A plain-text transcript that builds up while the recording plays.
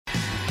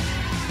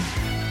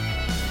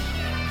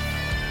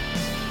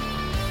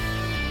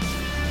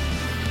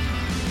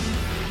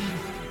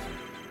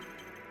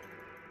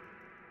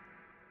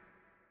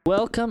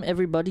Welcome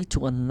everybody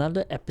to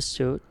another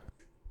episode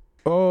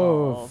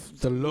of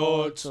the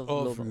Lords of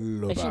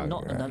Lobang. Lobang. Actually,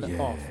 not another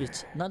of.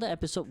 It's another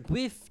episode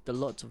with the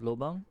Lords of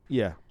Lobang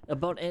Yeah.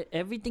 about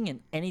everything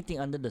and anything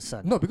under the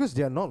sun. No, because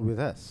they are not with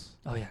us.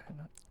 Oh yeah.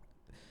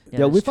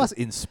 They're that's with true. us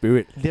in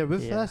spirit. They're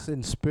with Yeah. us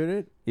in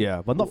spirit. Yeah,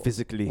 but not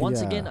physically.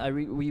 Once Yeah. again,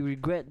 we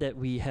regret that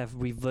we have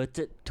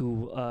reverted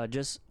to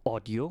just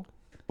audio.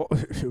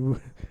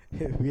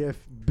 We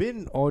have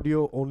been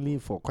audio only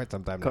for quite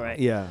some time Correct.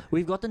 Yeah.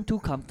 We've gotten too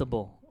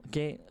comfortable.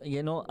 Okay,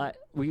 you know,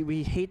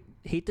 we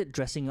hated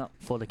dressing up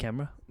for the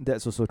camera.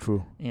 That's also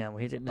true. Yeah,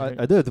 we hated. I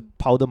don't have to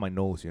powder my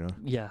nose, you know.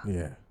 yeah.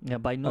 now. Yeah,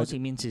 by nose he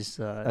means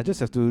is I just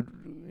have to,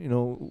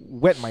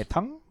 wet my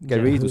tongue, get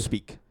Yeah. ready to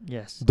speak.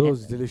 yes.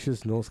 Those And-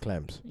 delicious nose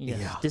clamps. yes.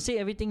 Yeah. To say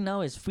everything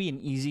now is free and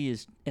easy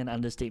is an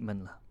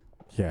understatement lah.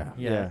 Yeah.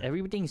 Yeah, Yeah.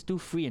 everything is too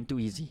free and too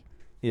easy.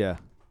 Yeah.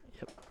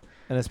 Yep.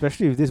 And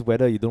especially with this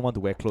weather, you don't want to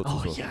wear clothes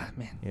Oh also. yeah,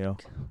 man. You know,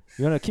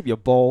 you want to keep your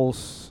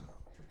balls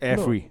air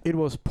No, free. it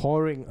was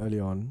pouring early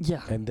on.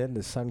 Yeah. And then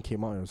the sun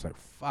came out and it was like,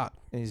 fuck.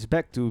 And it's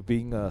back to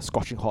being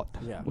scorching hot.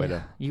 Yeah.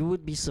 Weather. You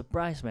would be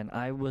surprised, man.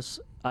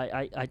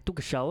 I took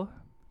a shower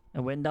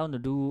and went down to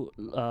do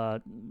to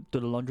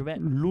the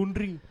laundromat,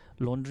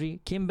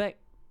 laundry, came back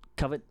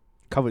covered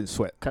Covered in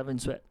sweat. in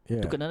sweat. Yeah.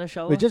 Took another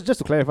shower. Wait, just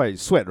to clarify,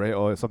 it's sweat, right?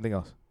 Or something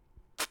else?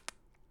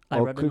 I'd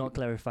or rather could- not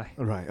clarify.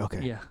 Right,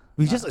 okay. Yeah.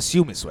 We just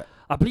assume it's sweat.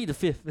 I plead the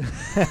fifth.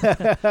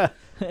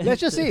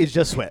 Let's just say it's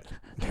just sweat.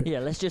 Yeah,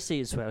 let's just say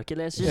it's wet. Okay,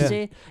 let's just Yeah.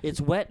 say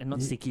it's wet and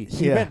not sticky.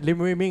 He Yeah. met Lim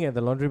Wei Ming at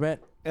the laundromat.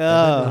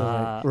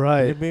 Ah.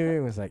 right. Lim Wei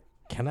Ming was like,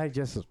 can I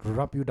just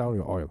rub you down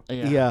your oil?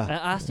 Yeah.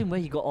 I asked him where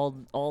he got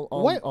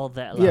Why- all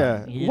that. lah.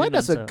 Yeah. He Why didn't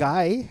does a answer.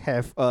 guy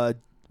have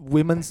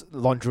women's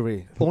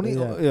lingerie only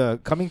Yeah.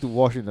 coming to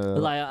wash in the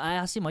Like I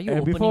asked him, are you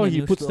And opening before a he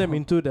new puts store? them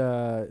into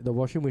the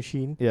washing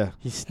machine, yeah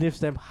he sniffs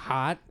them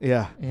hard.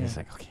 yeah Yeah. He's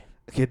like, okay.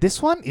 okay,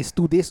 this one is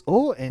 2 days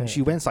old and Yeah.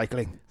 she went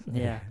cycling.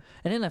 Yeah.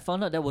 And then I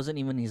found out that wasn't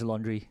even his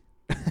laundry.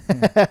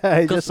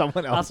 It's just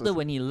someone else's. After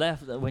when he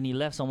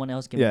left, someone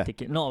else came Yeah. and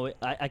take it. No,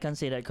 I can't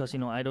say that because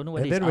I don't know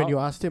whether And then it's when out. you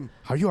asked him,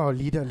 are you our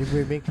leader, Lim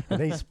Wei Ming? And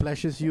then he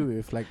splashes you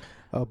with like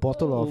a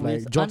bottle of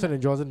like With Johnson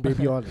and Johnson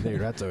baby oil, and then he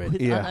runs away. with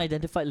Yeah.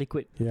 unidentified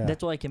liquid. Yeah.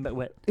 That's why I came back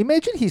wet.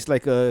 Imagine he's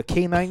like a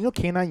canine. You know,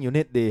 canine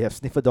unit. They have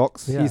sniffer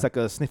dogs. Yeah. He's like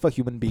a sniffer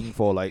human being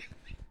for like,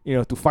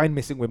 to find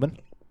missing women.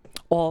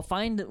 Or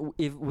find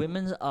if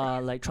women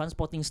are like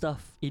transporting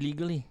stuff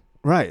illegally.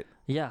 Right.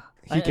 Yeah.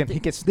 He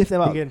can sniff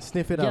them He out. can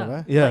sniff it Yeah. out,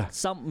 huh? Yeah.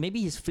 Like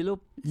maybe his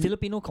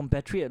Filipino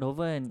compatriot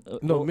over and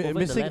No, over in the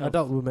missing land of-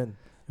 adult women.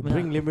 Yeah.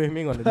 Bring Lim Wei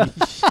Ming on a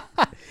leash.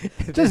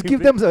 And Just then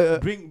give bring, them a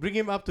bring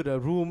him up to the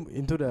room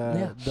into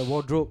Yeah. the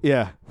wardrobe.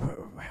 yeah.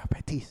 Where are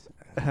panties?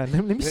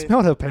 Let me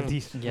smell her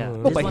panties. Yeah. Oh,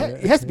 No, This but one-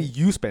 it has to be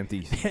used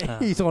panties.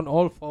 He's on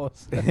all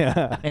fours,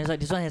 yeah. And it's like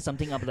this one has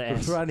something up the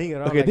ass. running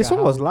around. Okay, like this a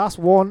one was hound. last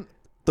worn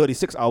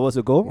 36 hours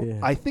ago. Yeah.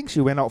 I think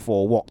she went out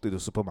for a walk to the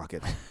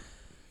supermarket.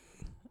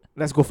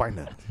 Let's go find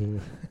her.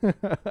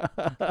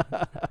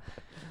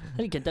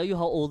 He can tell you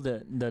how old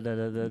the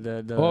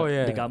Oh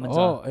yeah. the garments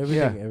oh, are.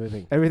 everything, Yeah.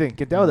 everything. Everything.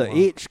 Can tell the Wow.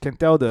 age, can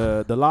tell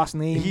the last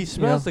name. He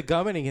smells the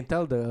garment. He can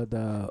tell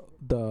the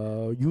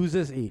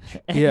user's age,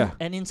 And, Yeah.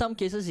 And in some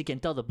cases, he can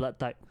tell the blood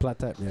type. blood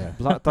type. Yeah.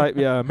 blood type,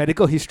 yeah,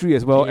 medical history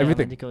as well, Yeah,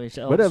 everything. medical age.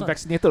 Oh, Whether this one-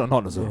 vaccinated or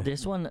not also.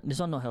 This one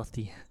not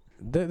healthy.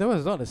 That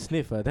was not a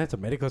sniff. That's a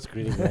medical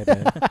screening, right?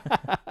 there.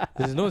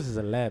 His nose is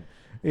a lab.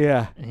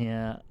 Yeah.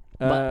 Yeah.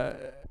 Uh,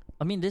 But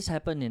I mean, this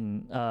happened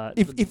in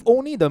if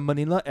only the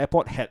Manila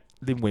airport had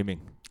Lim Wei Ming,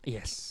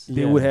 yes,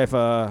 they Yeah. would have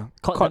caught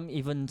caught them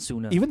even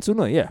sooner. even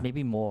sooner. Yeah.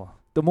 Maybe more.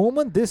 The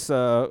moment this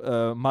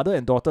mother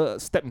and daughter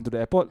stepped into the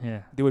airport,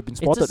 Yeah. they would have been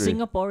It's spotted. a already.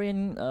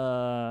 Singaporean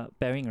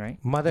pairing, right?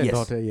 Mother and Yes.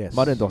 daughter, yes.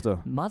 Mother and daughter.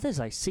 Mother is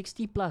like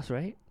 60 plus,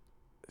 right?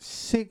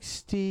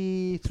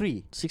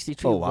 63.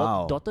 63. Oh,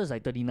 wow. Daughter is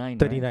like 39.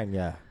 39,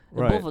 yeah. And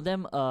Right. both of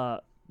them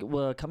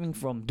were coming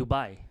from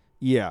Dubai.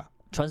 Yeah.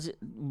 Transit.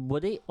 Were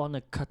they on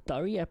a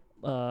Qatari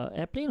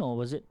airplane or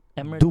was it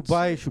Emirates?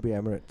 Dubai should be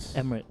Emirates.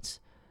 Emirates.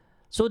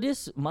 So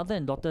this mother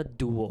and daughter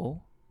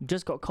duo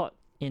just got caught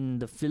in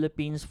the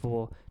Philippines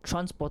for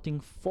transporting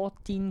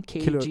 14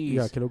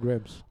 kgs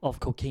kilograms. of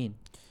cocaine,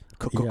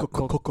 Yeah.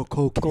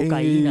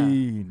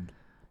 Cocaine.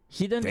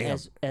 hidden Damn.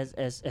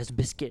 as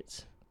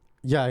biscuits.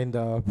 Yeah, in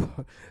the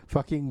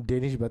fucking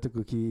Danish butter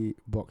cookie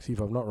box, if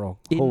I'm not wrong.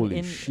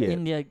 Holy shit.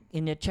 In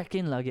their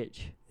check-in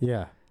luggage.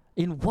 Yeah.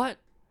 In what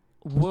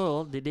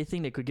world did they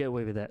think they could get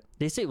away with that?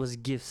 They said it was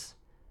gifts.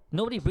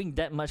 Nobody bring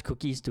that much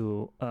cookies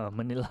to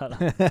Manila. lah.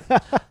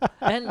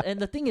 and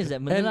the thing is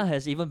that Manila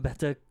has even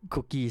better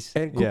cookies.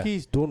 And Yeah.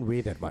 cookies don't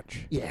weigh that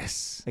much.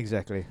 Yes.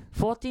 Exactly.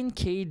 14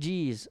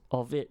 kgs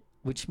of it,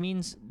 which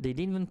means they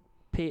didn't even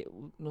pay.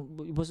 No,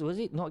 was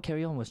it not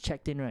carry on? Was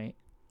checked in, right?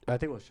 I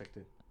think it was checked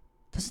in.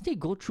 Doesn't it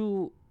go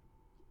through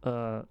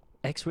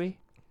X-ray?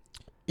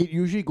 It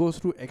usually goes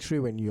through X-ray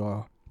when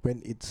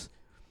it's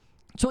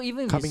So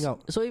even if coming it's,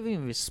 out. So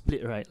even if it's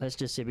split, right? Let's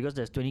just say because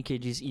there's 20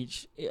 kgs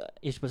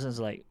each person's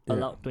like Yeah.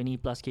 allowed 20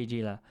 plus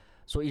kg lah.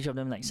 So each of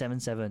them like 7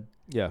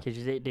 Yeah.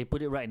 kgs. They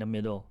put it right in the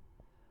middle.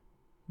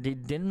 They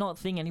did not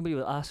think anybody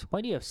will ask,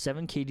 why do you have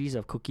 7 kgs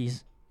of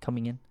cookies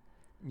coming in?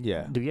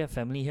 Yeah. Do you have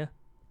family here?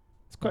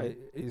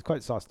 It's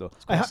quite sus though.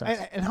 quite And,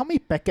 sus. and how many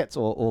packets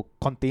or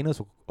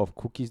containers of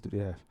cookies do they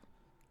have?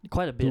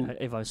 Quite a bit, Two-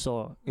 if I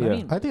saw. Yeah. I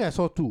mean, I think I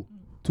saw 2.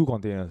 2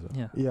 containers.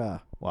 yeah. Yeah.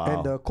 Wow.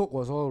 And the Coke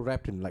was all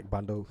wrapped in like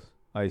bundles.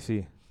 I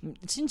see.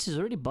 Since it's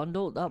already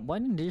bundled up, why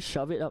didn't they just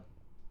shove it up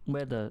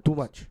where the Too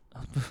much.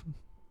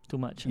 too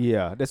much?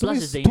 Yeah. There's Plus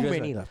only it's s- Too dangerous.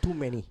 many lah. Too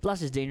many.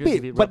 Plus, it's dangerous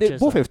if Wait, it but they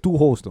ruptures, both lah. have 2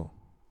 holes though.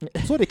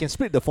 So they can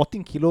split the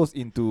 14 kilos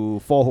into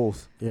 4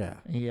 holes. Yeah.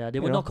 Yeah, they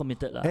You were know. not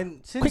committed lah.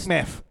 And Quick since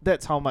math.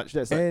 That's how much.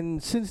 That's like,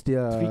 and since they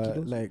 3 are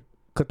kilos? like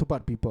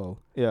ketupat people,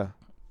 yeah.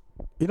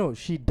 you know,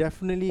 she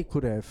definitely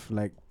could have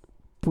like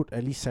put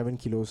at least 7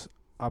 kilos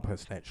up her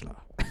snatch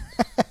lah.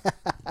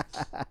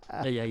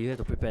 Yeah, you have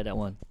to prepare that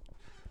one.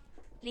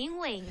 林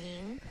伟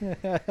宁，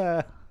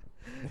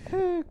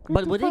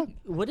 But were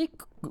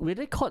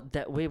they caught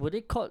that way? Were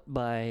they caught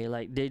by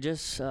like they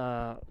just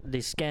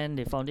they scanned,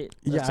 they found it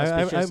Yeah,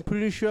 suspicious? I'm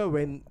pretty sure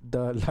when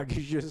the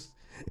luggages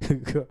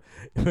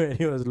when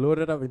it was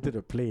loaded up into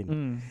the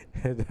plane,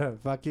 the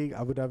fucking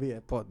Abu Dhabi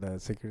airport, the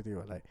security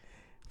were like,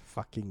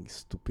 fucking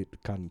stupid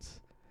cunts.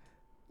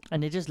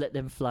 And they just let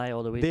them fly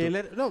all the way. They to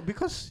let no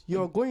because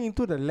you're going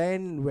into the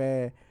land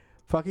where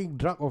fucking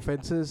drug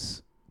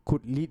offences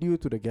could lead you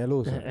to the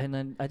gallows. and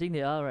then I think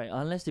they are right,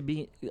 unless they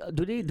be.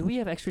 Do we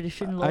have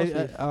extradition laws?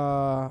 with-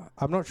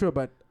 I'm not sure,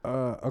 but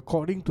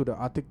according to the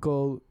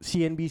article,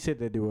 CNB said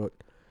that they would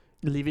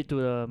leave it to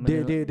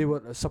the they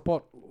would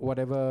support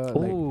whatever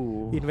like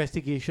oh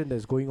investigation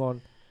that's going on.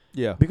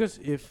 Yeah. Because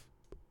if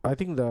I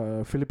think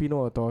the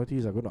Filipino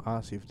authorities are going to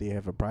ask if they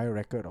have a prior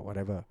record or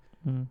whatever.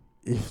 Mm.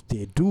 If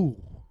they do,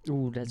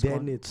 Ooh, that's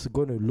then gone. it's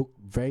going to look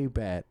very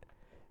bad,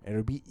 and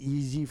it'll be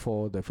easy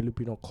for the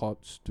Filipino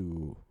courts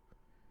to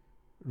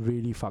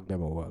really fuck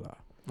them over lah.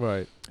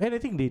 Right. And I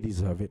think they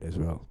deserve it as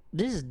well.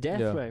 This is death,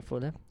 Yeah. right, for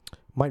them?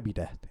 Might be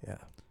that, yeah.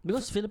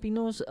 Because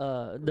Filipinos,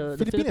 the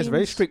Philippines has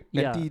very Philippines- strict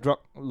yeah, anti-drug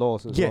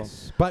laws as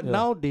Yes, but Yeah.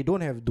 now they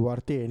don't have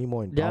Duarte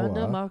anymore in they're power.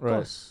 under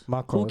Marcos, who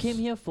Marcos came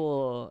here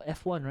for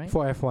F1, right?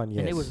 for F1, yes.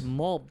 And it was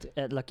mobbed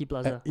at Lucky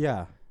Plaza.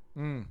 yeah.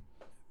 well.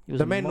 It was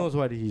The man mobbed. knows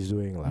what he's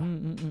doing lah.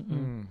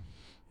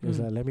 He's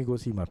Mm. like, let me go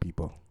see my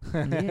people.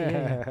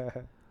 Yeah.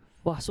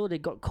 Wow, so they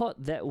got caught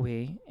that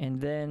way, and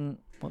then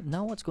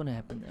now what's going to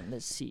happen? Then?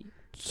 Let's see.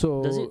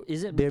 So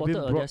Is it they've reported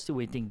been or brought- they're still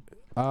waiting?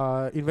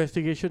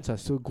 investigations are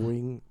still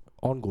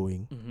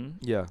ongoing. Mm-hmm.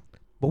 Yeah.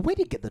 But where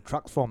did they get the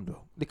drugs from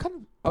though? They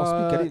can't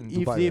possibly get it in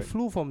If Dubai. they right?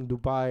 flew from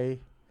Dubai,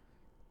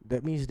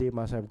 that means they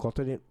must have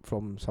gotten it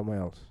from somewhere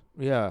else.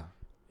 Yeah.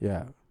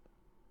 Yeah.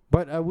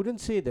 But I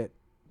wouldn't say that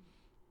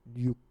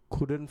you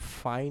couldn't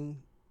find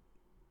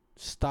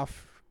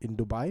stuff in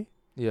Dubai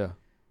Yeah.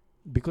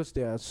 because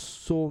there are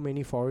so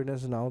many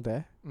foreigners now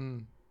there.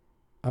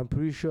 I'm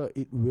pretty sure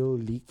it will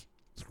leak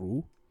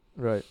through.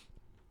 Right.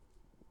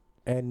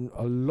 And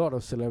a lot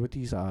of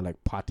celebrities are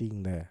like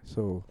partying there.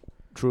 So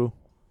True.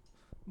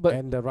 But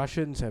and the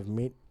Russians have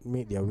made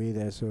their way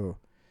there, so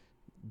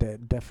there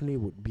definitely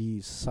would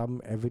be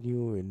some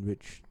avenue in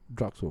which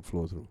drugs will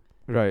flow through.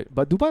 right.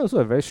 But Dubai also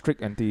have very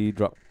strict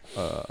anti-drug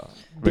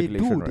They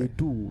regulation,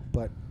 do, right?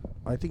 but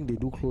I think they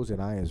do close an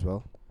eye as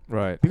well.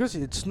 Right. Because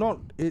it's not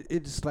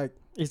it's like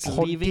It's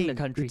leaving the contained.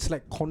 country. It's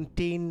like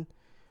contained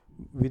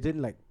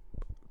within like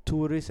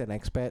tourists and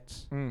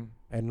expats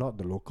and not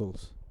the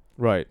locals,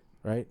 Right.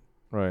 right?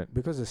 Right.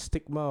 Because the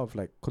stigma of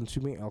like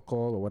consuming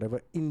alcohol or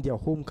whatever in their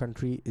home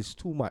country is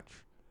too much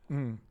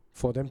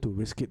for them to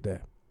risk it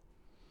there.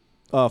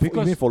 You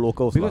Because- mean for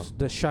locals? Because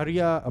the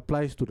Sharia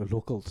applies to the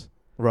locals,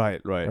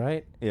 right.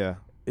 right? Yeah.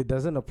 It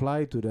doesn't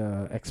apply to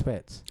the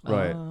expats,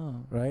 Right. Ah.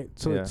 right?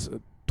 So Yeah. it's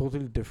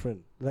totally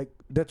different. Like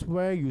that's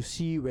where you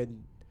see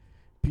when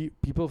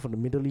people from the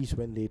Middle East,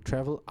 when they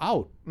travel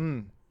out,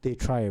 they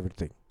try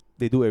everything.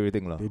 They do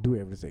everything lah. They do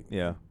everything.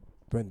 Yeah.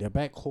 When they're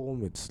back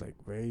home, it's like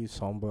very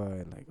somber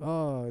and like,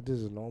 oh, this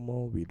is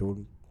normal. We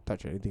don't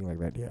touch anything like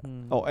that. Yeah.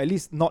 Mm. Or at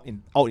least not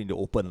out in the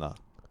open lah.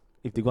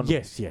 If they gonna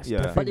Yes. Yeah.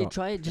 Definitely But they not.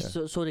 try it just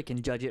so they can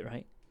judge it,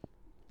 right?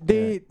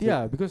 They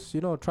Yeah. because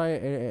try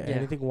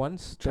anything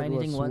once. Try That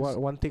anything was once.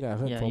 One thing I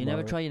heard Yeah, from you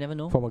never try, you never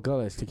know. from a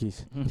girl at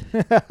Stickies.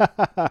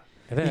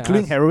 And then I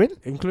Including asked- heroin?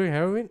 including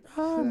heroin.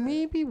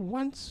 Maybe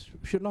once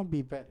should not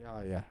be bad.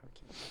 Yeah.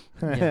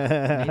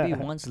 Yeah, maybe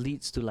once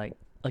leads to like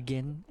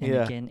again and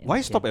Yeah. again. And Why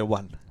again. stop at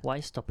one?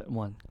 Why stop at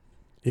one?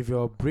 If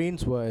your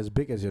brains were as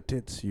big as your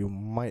tits, you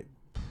might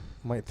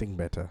think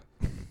better.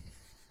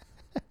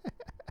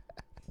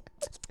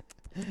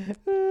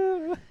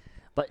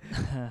 But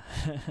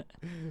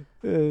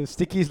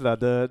Stickies lah.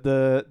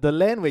 The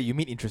land where you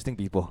meet interesting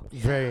people,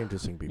 Very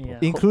interesting people. Yeah.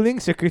 including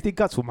security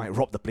guards who might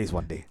rob the place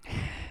one day.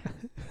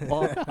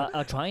 or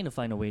are trying to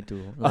find a way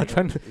to. Are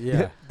trying to,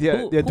 Yeah.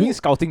 Who- they're doing who-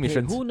 scouting hey,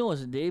 missions. who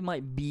knows? They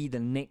might be the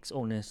next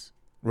owners.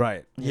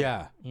 Right.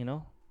 Yeah. You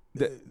know.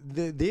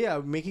 They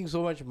are making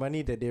so much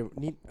money that they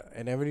need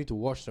an avenue to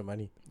wash the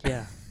money.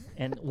 Yeah.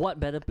 And what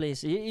better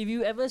place? If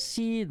you ever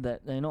see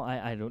that, I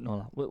don't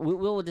know lah.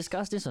 We'll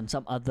discuss this on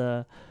some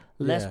other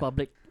less Yeah.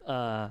 public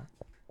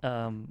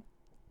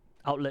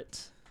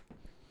outlets.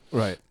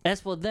 Right.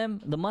 As for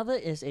them, the mother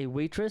is a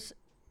waitress,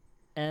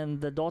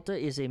 and the daughter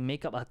is a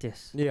makeup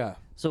artist. Yeah.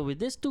 So with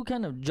these two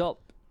kind of job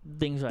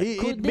things, right? It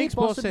could they makes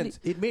more possibly- sense.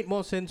 It made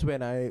more sense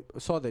when I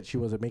saw that she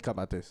was a makeup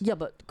artist. Yeah,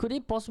 but could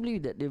it possibly be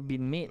that they've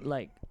been made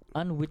like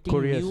unwitting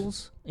Couriers.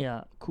 mules?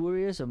 Yeah,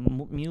 couriers or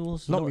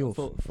mules. Not no, mules.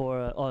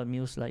 For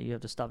mules, like you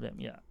have to stuff them.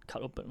 Yeah,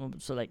 cut open.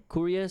 So like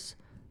couriers,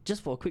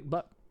 just for a quick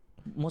buck,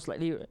 most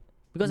likely, right?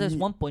 Because there's Ye-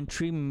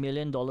 $1.3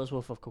 million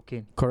worth of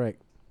cocaine.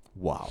 Correct.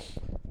 Wow.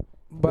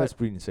 But That's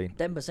pretty insane.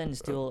 10% is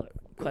still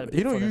quite a bit.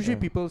 you know, for them. usually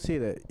yeah. people say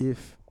that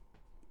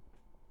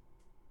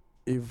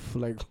if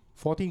like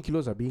 14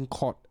 kilos are being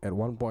caught at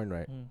one point,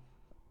 right? Mm.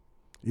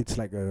 It's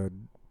like a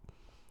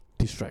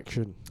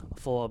distraction.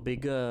 For a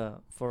bigger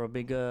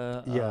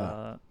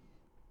Yeah.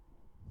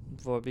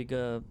 for a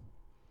bigger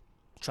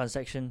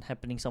transaction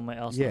happening somewhere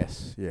else.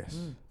 Yes. Yes.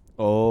 Mm.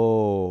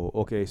 Oh,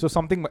 okay. So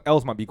something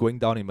else might be going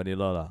down in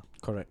Manila, lah.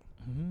 Correct.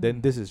 Then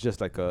this is just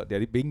like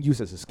they're being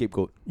used as a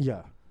scapegoat.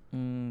 Yeah.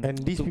 Mm. And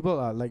these So- people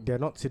are like, they're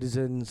not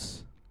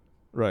citizens,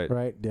 Right.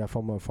 right? They are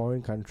from a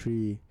foreign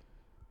country,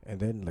 and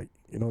then like,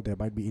 you know, there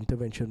might be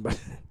intervention, but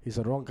it's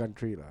a wrong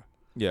country, lah.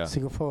 Yeah.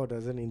 Singapore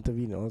doesn't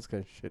intervene in all this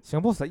kind of shit.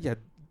 Singapore's like, yeah,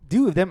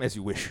 deal with them as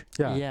you wish.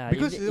 Yeah,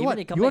 because even what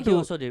they come you back want here to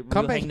also, they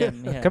come will back hang here.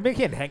 them. Yeah. Come back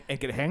here and hang and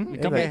get hang. You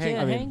and come like- back here,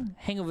 I mean-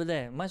 hang over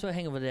there. Might as well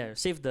hang over there.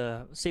 Save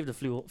the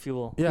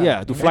fuel.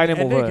 Yeah, to fly them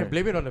and then over. you can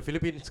blame it on the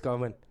Philippines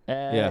government,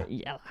 Yeah.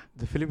 Yeah.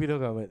 the Filipino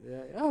government.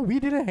 Oh, we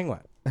didn't hang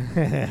what,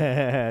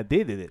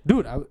 They did it.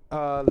 dude.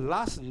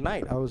 Last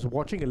night I was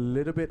watching a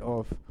little bit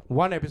of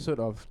one episode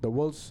of the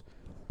world's,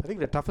 I think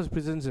the toughest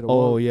prisons in the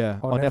Oh world. yeah,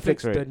 On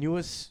Netflix, right? the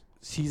newest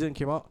season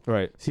came out,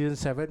 Right. season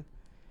 7.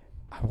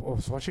 I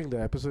was watching the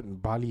episode in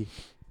Bali.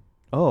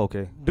 Oh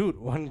okay. Dude,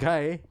 one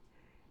guy,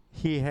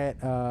 he had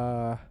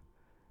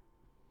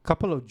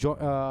couple of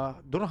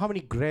don't know how many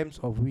grams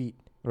of weed.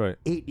 Right.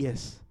 8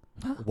 years.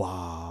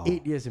 Wow.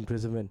 8 years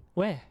imprisonment.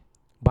 Where?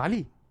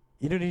 Bali,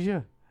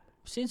 Indonesia.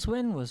 Since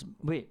when was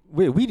Wait,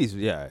 weed is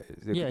they're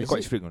is quite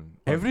it strict on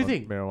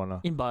everything? marijuana.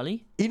 in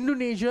Bali?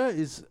 Indonesia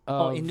is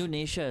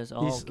Indonesia is.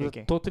 Oh, is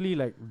okay. totally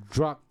like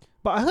drug.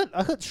 But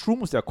I heard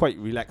shrooms they're quite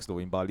relaxed though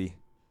in Bali,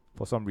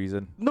 for some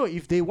reason. No,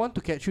 if they want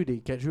to catch you, they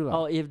catch you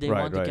lah. Oh, if they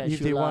Right, want to right. catch If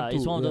you, they lah. want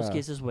It's to, one of those yeah.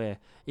 cases where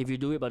if you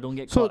do it but don't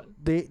get So caught.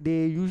 they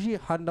usually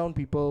hunt down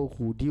people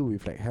who deal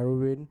with like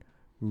heroin,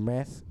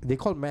 meth. They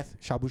call meth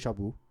shabu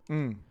shabu,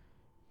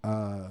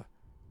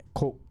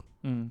 coke,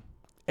 Mm.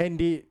 and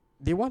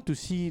they want to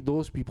see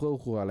those people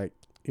who are like,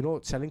 you know,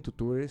 selling to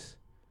tourists.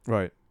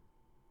 Right.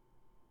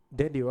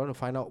 Then they want to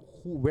find out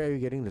where are you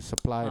getting the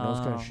supply and all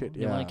this kind of shit.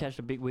 They Yeah. want to catch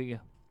the big wig.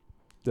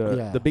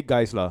 Yeah. The big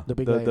guys lah. The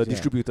big guys, the yeah.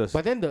 distributors.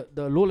 But then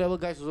the low level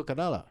guys also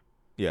kena lah.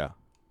 yeah.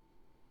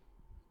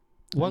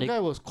 One They- guy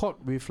was caught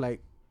with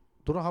like,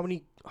 don't know how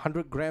many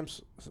 100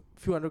 grams,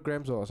 few hundred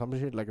grams or some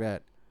shit like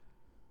that.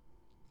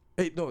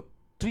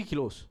 3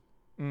 kilos,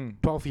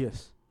 12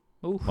 years.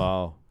 Oof.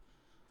 Wow.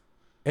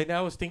 And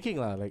I was thinking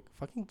lah, like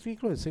fucking 3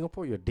 kilos in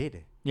Singapore, you're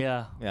dead.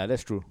 Yeah. Yeah,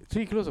 that's true.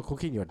 3 kilos of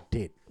cocaine, you're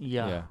dead.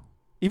 Yeah.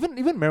 Even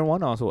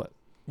marijuana also what?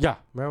 Yeah,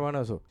 marijuana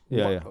also.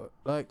 Yeah, What,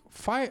 yeah.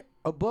 like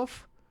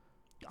above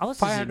Ours is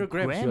 500 in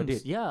grams, you're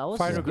dead. Yeah, ours is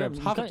 500 in grams,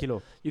 You half a can't-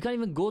 kilo. You can't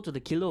even go to the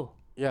kilo.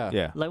 Yeah.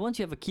 Yeah. Like once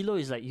you have a kilo,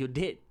 it's like you're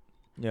dead.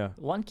 Yeah.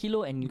 1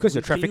 kilo and Because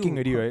you're we kill trafficking you.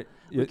 already, right?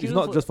 It's kill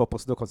not for- just for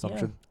personal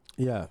consumption.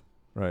 Yeah.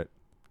 Right.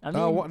 I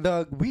mean,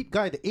 The weed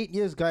guy, the 8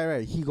 years guy,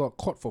 right? He got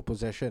caught for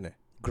possession.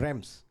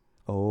 Grams.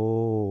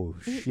 Oh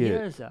 8 shit.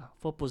 years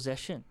for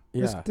possession.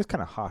 Yeah. That's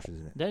kind of harsh,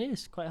 isn't it? That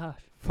is quite harsh.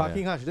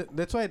 Fucking harsh.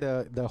 That's why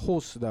the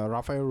host, the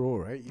Rafael Rowe,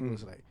 right? He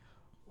was like,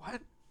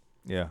 what?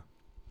 Yeah.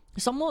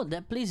 Some more,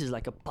 that place is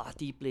like a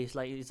party place.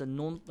 Like it's a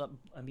known.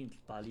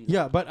 Bali.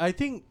 Yeah, but I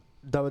think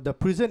the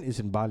prison is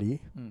in Bali.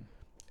 Mm.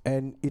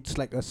 And it's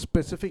like a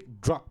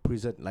specific drug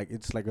prison. Like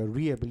it's like a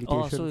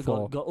rehabilitation Oh, so you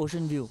for. got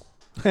Ocean View.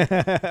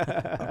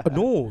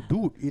 No,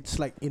 dude, it's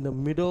like in the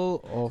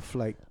middle of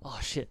like, Oh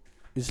shit!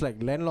 it's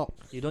like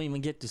landlocked. You don't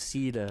even get to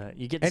see the.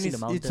 You get to And see the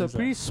mountains. it's a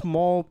pretty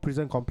small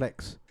prison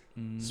complex.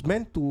 Mm. It's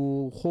meant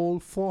to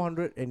hold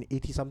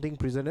 480 something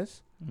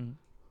prisoners, Mm.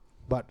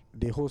 but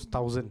they host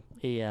 1,000.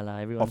 Yeah, lah.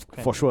 Everyone's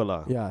cramped. For sure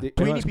lah. Yeah, 20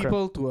 everyone's cramped.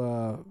 people to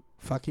a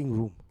fucking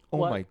room. Oh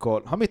What? my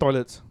god. How many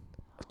toilets?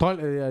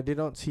 I did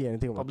not see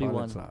anything about Probably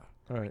toilets one. lah.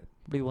 Alright.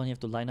 Probably one you have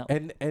to line up.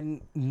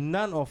 And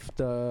none of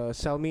the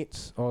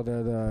cellmates or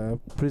the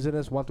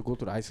prisoners want to go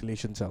to the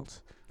isolation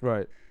cells.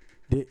 Right.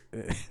 They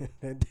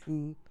and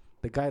then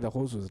the guy, the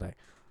host, was like,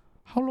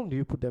 "How long do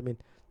you put them in?"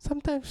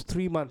 Sometimes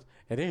 3 months.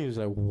 And then he was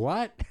like,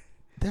 "What?"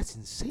 That's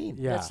insane.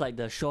 Yeah. That's like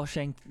the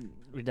Shawshank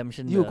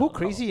Redemption. You the- go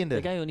crazy in The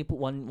there. guy only put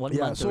one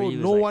Yeah. month So already.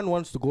 no one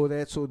wants to go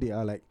there. So they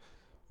are like,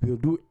 "We'll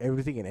do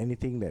everything and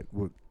anything that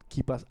would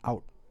keep us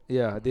out."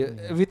 Yeah.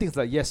 Everything's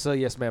like yes sir,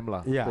 yes ma'am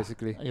lah. Yeah.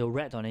 Basically. You'll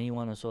rat on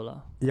anyone also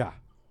lah. Yeah.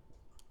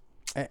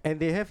 And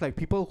they have like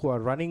people who are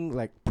running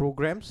like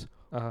programs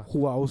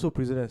who are also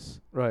prisoners,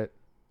 Right.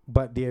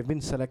 but they have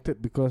been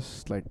selected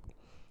because like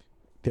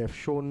they have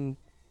shown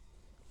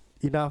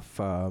enough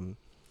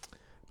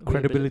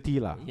credibility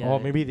lah, Yeah, or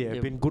maybe they have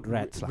they're been good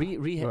rats lah. Right.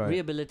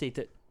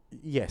 Rehabilitated.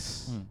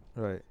 Yes. Mm.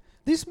 Right.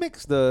 This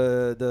makes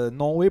the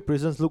Norway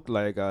prisons look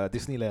like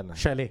Disneyland.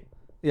 Chalet.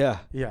 Yeah.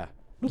 Yeah.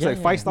 Looks Yeah, like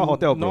yeah. 5-star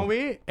hotel, bro.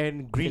 Norway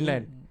and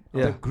Greenland.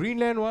 Yeah. The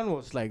Greenland one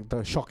was like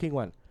the shocking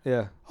one.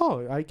 Yeah.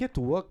 Oh, I get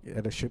to work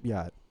at a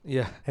shipyard.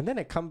 Yeah. And then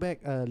I come back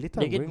later,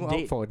 They I'm get going out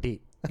date. for a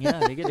date. Yeah,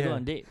 they get to go Yeah.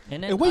 on date.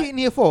 And then And what are you in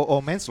here for?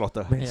 Or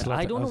manslaughter?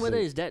 I don't know was whether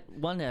like- it's that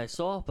one that I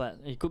saw, but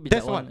it could be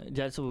That's that one. one.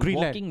 Yeah, so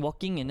Greenland.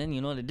 walking, and then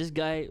that this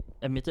guy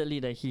admittedly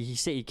that he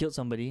said he killed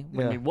somebody.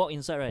 When Yeah. they walk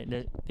inside, right,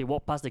 they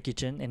walk past the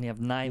kitchen and they have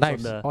knives,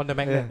 Knives on the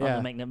magnet. Yeah. Yeah. on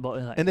the magnet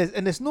board. Like,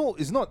 And there's no,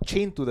 it's not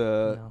chained to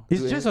the. No.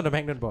 It's to just any- on the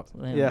magnet board.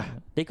 Yeah.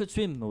 They could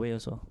swim away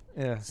also.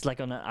 Yeah. It's like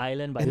on an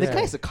island, but And Yeah. the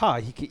guy's a car.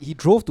 He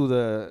drove to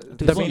the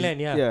The sea. mainland,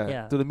 yeah.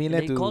 yeah, to the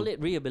mainland. They to call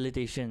it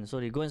rehabilitation. So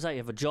they go inside, you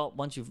have a job.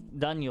 Once you've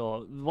done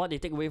what they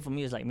take away from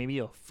you is like maybe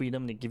your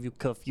freedom. They give you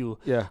curfew.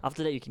 yeah.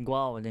 After that, you can go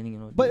out and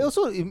then But do-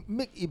 also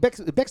it begs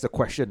the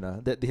question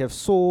that they have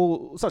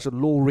such a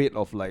low rate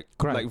of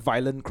Crime. like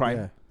violent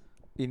crime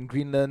in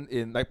Greenland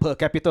in like per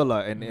capita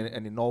and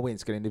in Norway and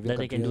Scandinavian that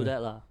they countries. can do Yeah.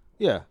 that lah.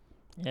 Yeah.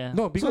 Yeah.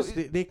 No, because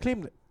So they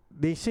claim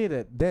they say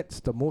that that's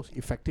the most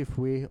effective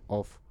way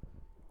of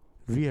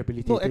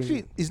rehabilitating. No,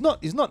 actually, it's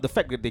not the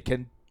fact that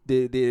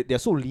they're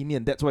so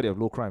lenient. That's why they have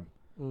low crime.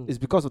 Mm. It's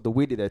because of the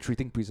way that they're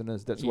treating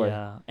prisoners. That's why.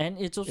 Yeah, and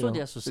it's also know,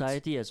 their it's-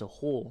 society as a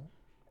whole.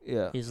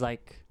 Yeah. It's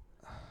like,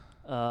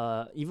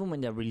 even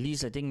when they're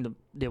released, I think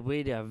the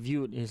way they are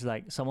viewed is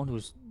like someone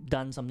who's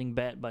done something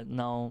bad, but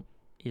now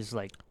is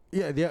like,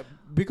 yeah,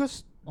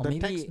 because or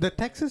the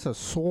taxes are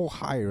so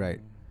high, right?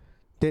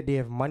 That they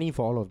have money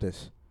for all of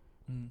this,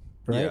 Mm.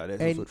 right? Yeah,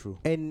 that's and, also true.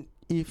 And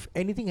if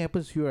anything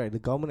happens to you, right, the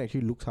government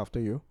actually looks after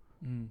you.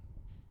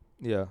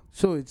 Yeah.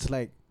 So it's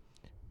like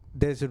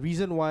there's a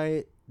reason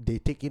why they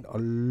take in a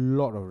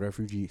lot of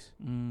refugees.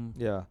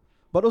 Yeah.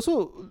 But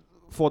also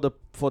for the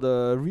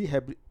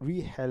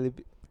rehabilitated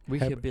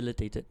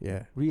Rehabilitated.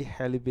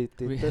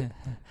 rehabilitated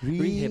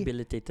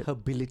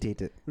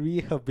Rehabilitated.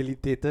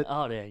 rehabilitated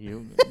Oh, there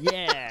you.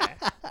 Yeah.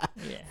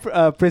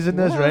 Yeah.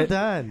 prisoners, Well right?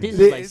 done. This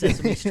They- is like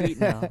Sesame Street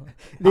now.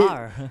 They-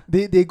 R.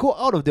 They go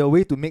out of their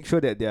way to make sure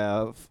that they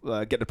are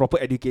get the proper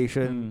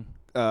education,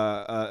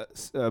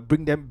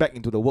 bring them back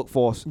into the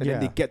workforce, and then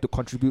they Yeah. get to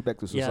contribute back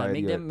to Yeah,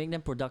 society. right? make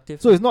them productive.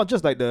 So it's not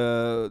just like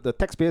the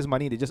taxpayers'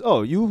 money. They just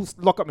you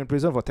lock up in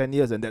prison for 10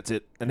 years and that's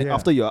it. And then Yeah.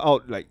 after you're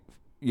out, like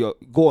you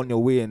go on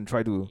your way and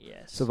try to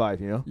yes. survive.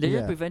 They're Yeah.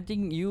 just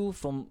preventing you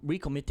from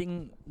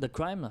recommitting the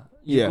crime. lah.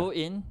 You Yeah. go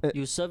in, Uh,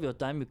 you serve your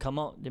time, you come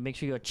out, they make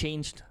sure you're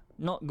changed.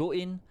 Not go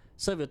in,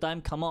 serve your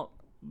time, come out,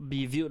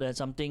 be viewed as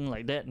something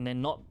like that, and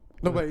then not.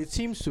 No, but it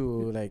seems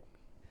to like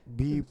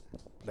be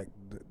like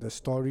the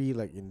story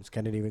like in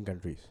Scandinavian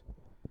countries,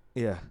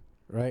 Yeah.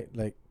 right?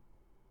 Like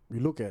we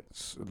look at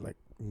like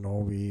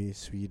Norway,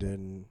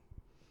 Sweden,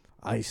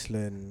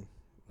 Iceland,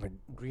 like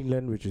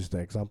Greenland, which is the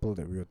example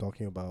that we were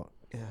talking about.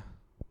 Yeah.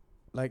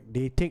 Like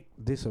they take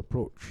this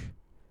approach,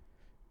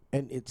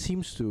 and it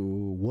seems to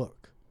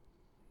work.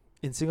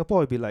 In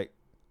Singapore, it'd be like,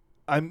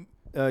 I'm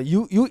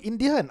you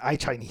India and I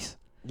Chinese.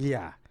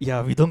 Yeah.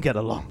 Yeah, we don't get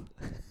along.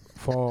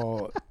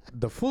 For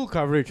the full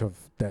coverage of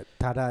that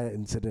Tada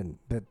incident,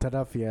 that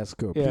Tada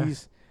fiasco, Yeah.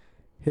 please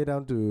head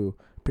down to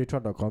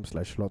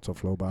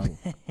patreon.com/lotsoflobang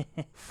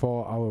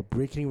for our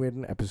Breaking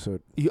Wind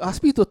episode. You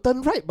asked me to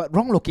turn right, but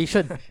wrong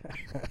location.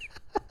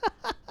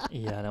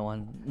 Yeah, that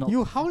one. Not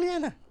You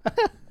Howliana?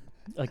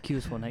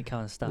 accused for that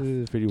kind of stuff. This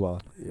is pretty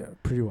wild. Yeah,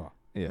 pretty well.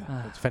 Yeah.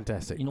 Ah, It's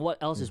fantastic. you know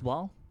what else is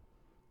wild?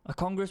 A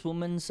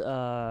congresswoman's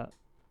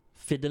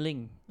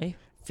fiddling.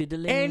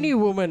 Fiddling. Any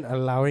woman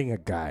allowing a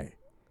guy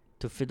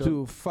to fiddle.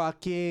 to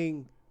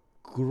fucking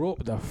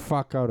grope the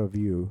fuck out of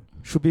you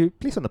Should be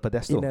placed on the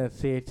pedestal. in a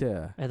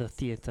theater. at a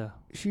theater.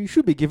 She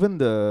should be given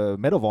the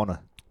Medal of Honor.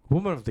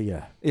 Woman of the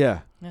Year.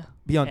 Yeah. Yeah.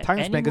 Be on A-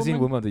 Times any Magazine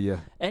woman- Woman of the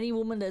Year. Any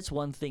woman, that's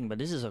one thing, but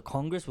this is a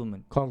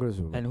congresswoman.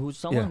 Congresswoman. And who's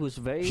someone Yeah. who's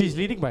very She's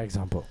leading by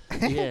example.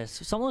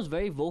 yes, someone who's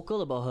very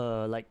vocal about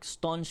her like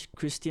staunch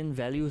Christian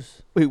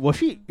values. Wait,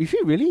 is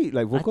she really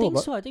like I vocal think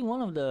about? so. I think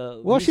one of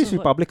the Well, she's recent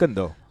one- Republican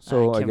though,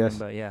 so I can't guess.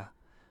 remember. Yeah,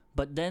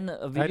 but then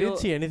a video. I didn't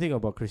see anything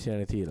about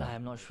Christianity. lah.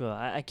 I'm not sure.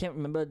 I can't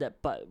remember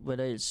that part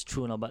whether it's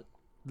true or not. But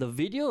the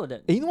video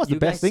that And you know what's the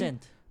guys best thing?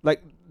 sent,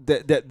 Like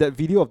that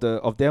video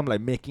of them like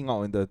making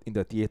out in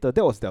the theater.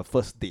 That was their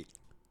first date.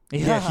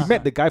 Yeah, she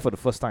met the guy for the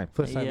first time,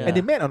 First time. Yeah. and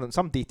they met on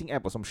some dating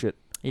app or some shit.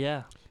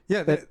 Yeah,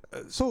 Yeah,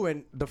 so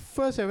when the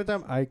first ever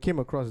time I came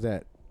across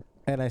that,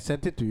 and I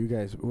sent it to you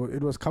guys,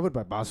 it was covered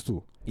by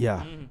Bastu.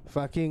 Yeah,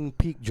 Fucking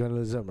peak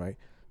journalism, right?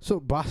 So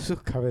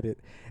Bastu covered it,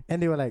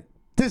 and they were like,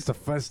 "This is the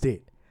first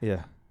date.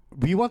 yeah,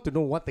 We want to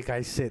know what the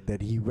guy said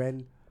that he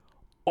went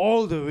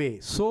all the way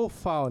so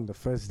far on the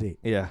first date."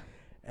 yeah,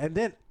 And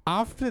then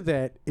after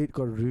that, it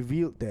got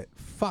revealed that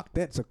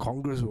that's a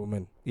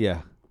congresswoman.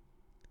 yeah.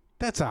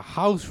 That's a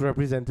House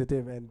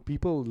representative, and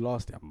people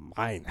lost their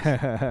minds.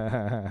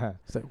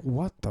 It's like,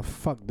 what the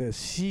fuck? The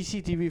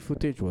CCTV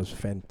footage was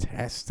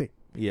fantastic.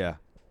 Yeah,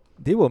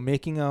 they were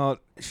making out.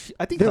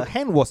 I think They- her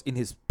hand was in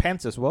his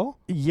pants as well,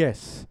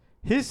 Yes,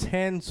 his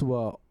hands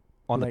were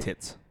on Like- the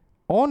tits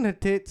on her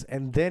tits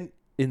and then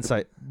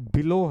inside.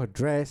 below her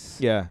dress.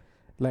 Yeah,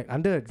 like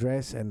under a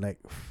dress and like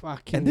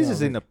fucking. And this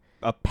is in like,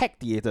 a packed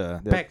theater.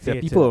 Packed there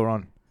are theatre. people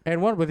around.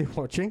 And what were they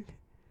watching?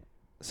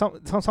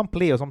 Some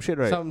play or some shit,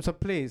 right? Some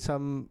play,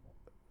 some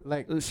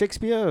like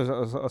Shakespeare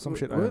or some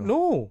shit. I don't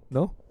know.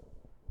 no, No?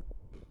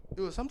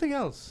 it was something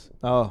else.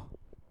 Oh,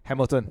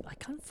 Hamilton. I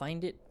can't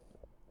find it.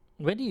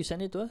 When did you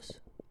send it to us?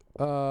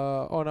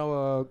 On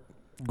our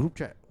group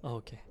chat. Oh,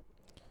 okay.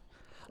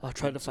 I'll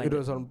try to find It it.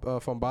 was on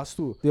from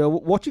Bastu. They are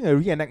watching a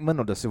reenactment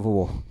of the Civil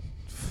War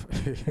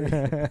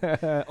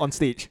on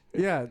stage.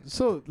 Yeah,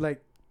 so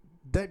like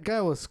that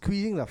guy was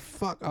squeezing the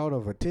fuck out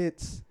of her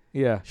tits.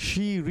 Yeah.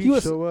 She reached He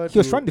was over.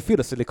 trying to feel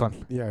the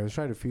silicon. Yeah, he was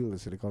trying to feel the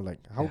silicone. Like,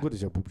 how Yeah. good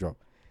is your boob job?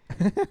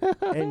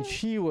 And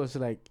she was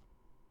like,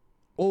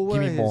 over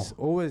Give me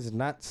more. his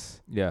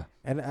nuts. Yeah.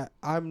 And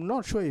I'm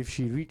not sure if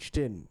she reached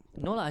in.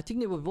 No, lah. I think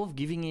they were both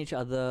giving each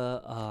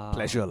other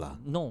Pleasure lah.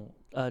 No,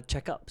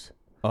 checkups.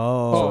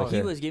 Oh, So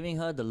he was giving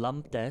her the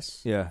lump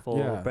test Yeah. for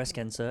Yeah. breast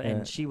cancer, Yeah.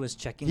 and she was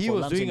checking. He for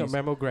was lumps doing in a his-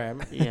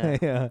 mammogram. Yeah.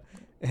 yeah.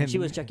 And She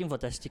was checking for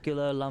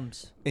testicular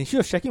lumps. And she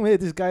was checking whether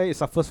this guy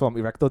suffers from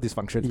erectile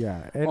dysfunction.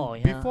 Yeah, and Oh,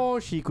 yeah. before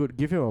she could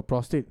give him a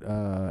prostate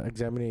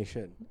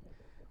examination,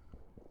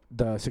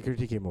 the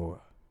security came over.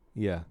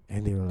 Yeah.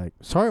 And they were like,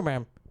 sorry,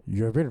 ma'am,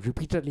 you have been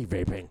repeatedly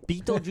vaping.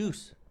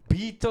 Beetlejuice.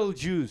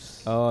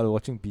 Beetlejuice. Oh, they're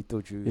watching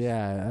Beetlejuice.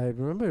 Yeah, I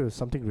remember it was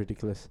something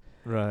ridiculous.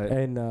 Right.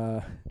 And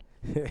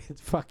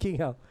fucking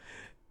hell,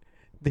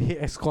 they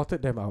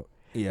escorted them out.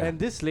 Yeah. And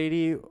this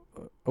lady,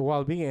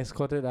 while being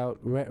escorted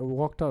out,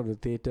 walked out of the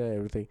theater,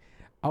 everything.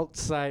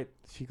 Outside,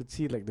 she could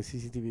see like the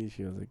CCTV.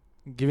 She was like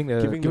giving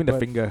the bird,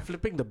 finger.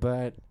 flipping the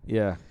bird,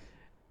 Yeah.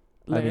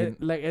 like mean-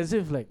 like as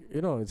if like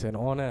it's an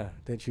honor.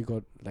 Then she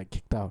got like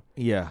kicked out,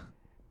 Yeah.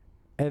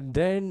 and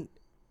then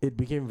it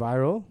became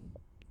viral.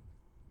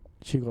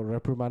 She got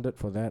reprimanded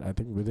for that, I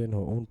think, within her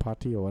own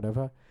party or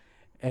whatever.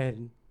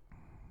 And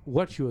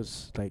what she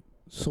was like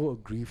so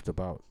aggrieved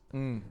about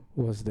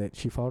was that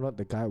she found out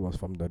the guy was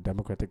from the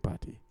Democratic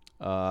Party,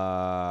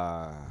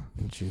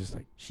 and she was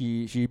like,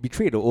 She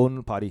betrayed her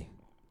own party.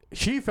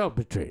 she felt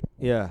betrayed.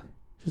 Yeah.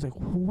 She's like,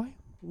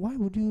 why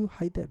would you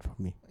hide that from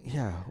me?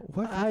 Yeah.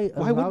 Why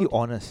I weren't you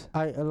allowed, honest?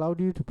 I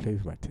allowed you to play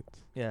with my tits.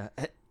 Yeah.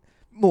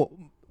 More.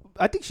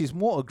 I think she's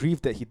more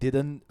aggrieved that he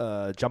didn't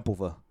jump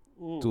over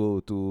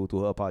to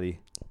her party.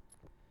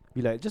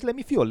 Be like, just let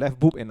me feel your left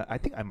boob, and I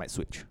think I might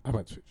switch. I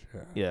might switch.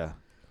 Yeah. Yeah.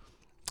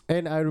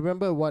 And I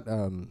remember what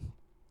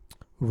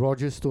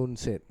Roger Stone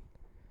said.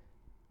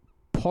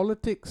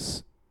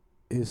 Politics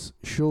is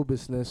show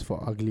business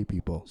for ugly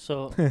people.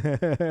 So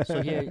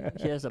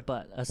here's the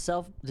part. A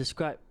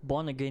self-described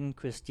born-again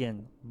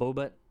Christian,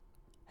 Bobert,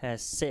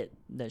 has said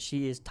that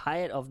she is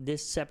tired of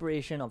this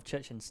separation of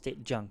church and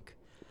state junk,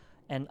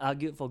 and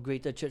argued for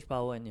greater church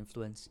power and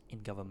influence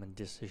in government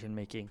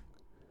decision-making.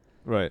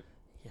 Right.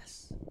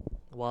 Yes.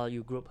 While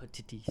you grope her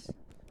titties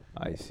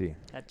I see.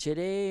 at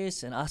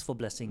chitties and ask for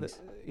blessings.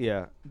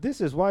 Yeah.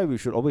 This is why we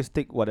should always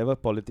take whatever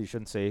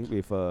politicians say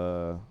with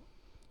a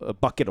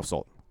bucket of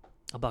salt,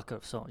 A bucket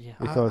of salt, yeah.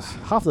 because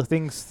half the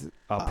things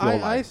are pure I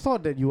lies.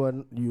 thought that you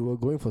were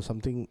going for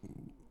something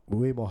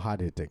way more hard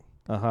hitting,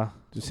 Uh-huh.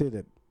 to say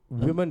that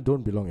women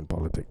don't belong in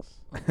politics.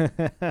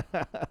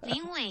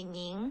 林伟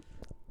宁，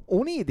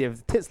 Only they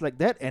have tits like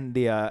that and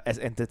they are as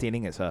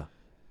entertaining as her.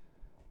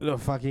 No,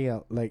 fucking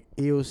hell, like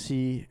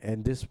AOC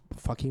and this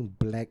fucking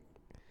black.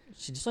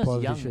 She's not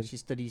young. Politician.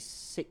 She's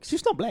 36.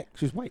 She's not black.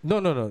 She's white. No,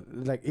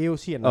 like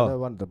AOC, another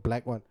one, the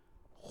black one.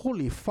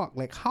 Holy fuck!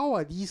 Like, how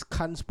are these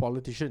cunts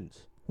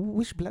politicians?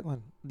 Which black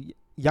one? The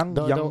young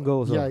The-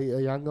 girls. Yeah, a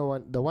younger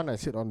one. The one I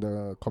sit on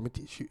the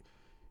committee.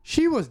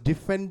 She was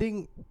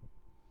defending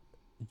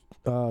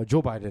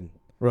Joe Biden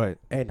Right.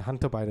 and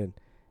Hunter Biden,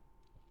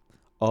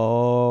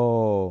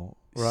 Oh.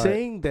 Right.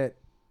 saying that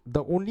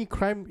the only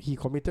crime he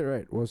committed,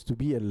 right, was to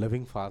be a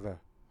loving father.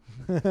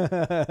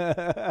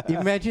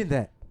 Imagine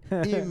that.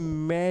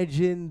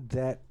 Imagine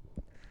that.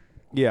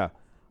 Yeah.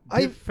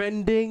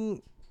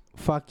 Defending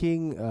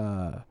fucking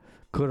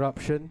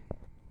corruption.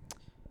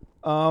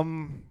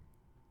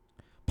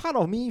 Part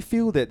of me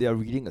feel that they are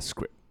reading a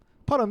script.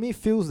 Part of me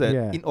feels that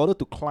Yeah. in order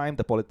to climb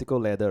the political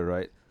ladder,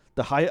 right,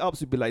 the higher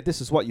ups would be like,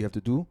 this is what you have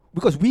to do.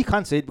 Because we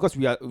can't say it, because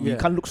we Yeah.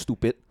 can't look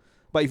stupid.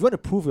 But if you want to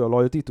prove your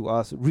loyalty to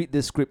us, read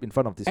this script in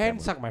front of this And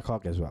camera. suck my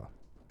cock as well.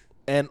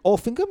 Or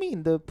finger me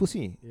in the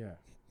pussy. Yeah.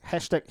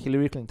 Hashtag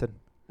Hillary Clinton.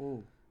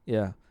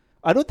 Yeah.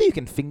 I don't think you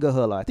can finger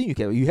her. I think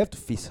you have to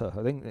fist her.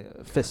 I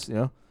think fist,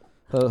 Her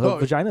Oh,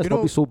 vagina is you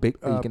probably know, so big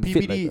that you can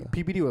fit like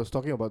PBD was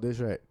talking about this,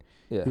 right?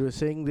 yeah. He was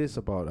saying this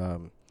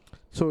about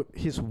so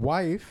his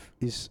wife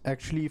is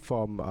actually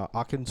from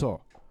Arkansas.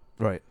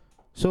 Right.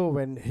 So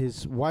when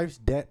his wife's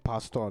dad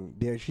passed on,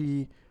 they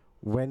actually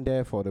went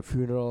there for the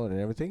funeral and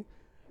everything.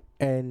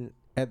 And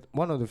at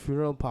one of the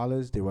funeral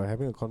parlors, they were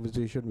having a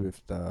conversation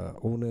with the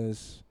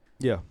owners,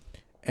 Yeah.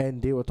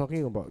 and they were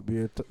talking about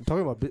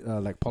talking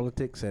about like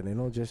politics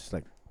and just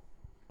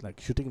like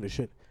shooting the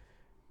shit.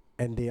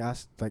 And they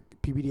asked, like,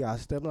 PBD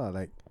asked them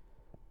like,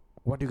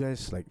 what do you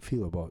guys like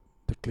feel about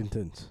the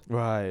Clintons?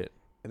 Right.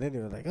 And then they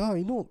were like, oh,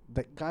 you know,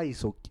 that guy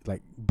is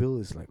like Bill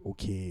is like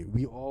okay.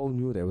 We all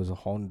knew there was a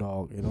horn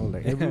dog. You know,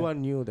 like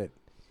everyone knew that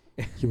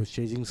he was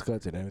chasing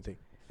skirts and everything.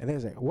 And then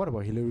it's like, what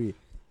about Hillary?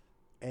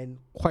 And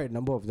quite a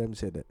number of them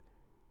said that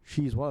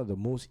she's one of the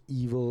most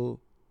evil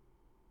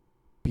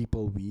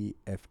people we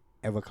have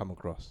ever come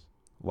across.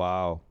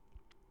 Wow.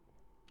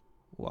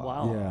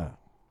 Wow. Yeah.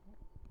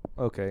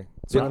 Okay.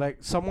 So like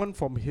someone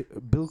from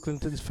Bill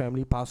Clinton's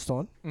family passed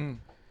on,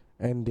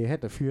 and they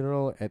had a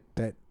funeral at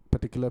that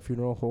particular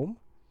funeral home,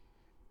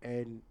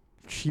 and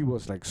she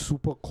was like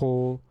super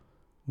cold,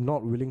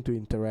 not willing to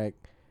interact,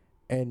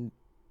 and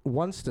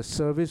once the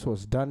service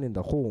was done in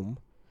the home,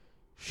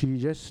 she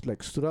just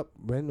like stood up,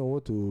 went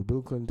over to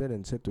Bill Clinton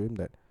and said to him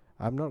that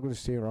I'm not going to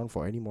stay around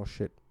for any more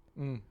shit.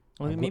 I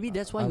mean, maybe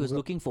that's why he was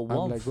looking for I'm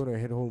warmth. like going to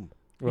head home.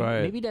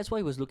 Right. Maybe that's why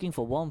he was looking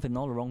for warmth in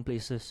all the wrong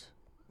places.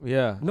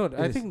 Yeah. No, it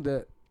I is.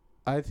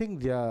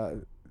 think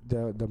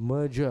the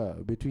merger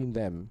between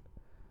them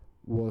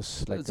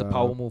was like it's a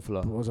power move,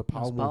 lah. was a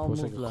power It's move. power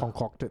Was like move a lah.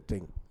 concocted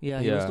thing. Yeah,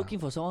 he was Yeah. looking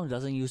for someone who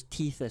doesn't use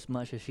teeth as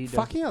much as she does.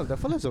 Fucking hell, the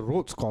fella's a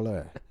Rhodes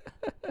Scholar.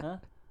 Huh?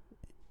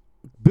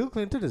 Bill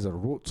Clinton is a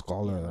Rhodes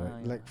Scholar. Yeah,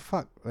 right? yeah. Like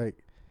fuck, like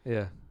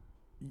Yeah.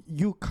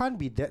 you can't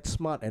be that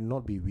smart and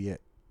not be weird.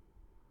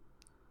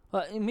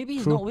 Maybe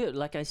he's True. not weird.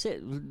 Like I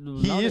said,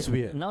 He now is that,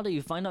 weird. Now that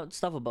you find out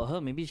stuff about her,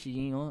 maybe she,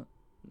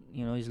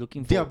 he's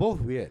looking for. They are both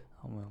weird.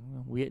 Oh, well,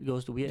 weird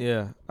goes to weird.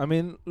 Yeah. I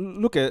mean,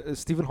 look at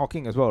Stephen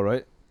Hawking as well,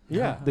 right?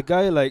 Yeah. The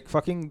guy like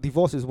fucking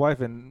divorced his wife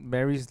and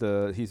marries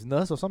his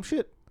nurse or some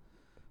shit.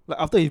 Like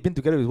after he's been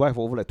together with his wife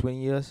for over like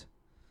 20 years.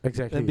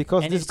 Exactly. And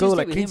because And he this still girl stick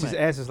like with cleans him, his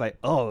right? ass, is like,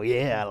 oh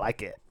yeah, I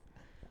like it.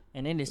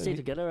 And then they stay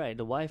together, right?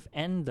 The wife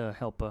and the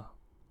helper.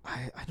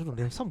 I don't know.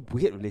 There's some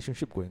weird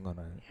relationship going on.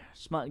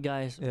 Smart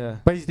guys. Yeah.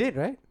 But he's dead,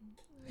 right?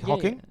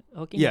 Hawking? Yeah,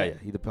 Hawking. Yeah, yeah.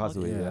 He passed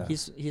Hawking. away. Yeah.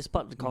 He's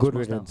part of the Good cosmos now.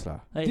 riddance, lah.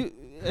 Hey,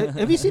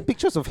 Have you seen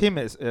pictures of him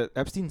at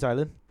Epstein's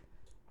Island?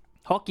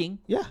 Hawking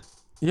Yeah.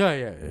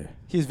 Yeah.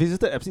 He's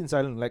visited Epstein's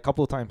Island like a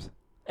couple of times.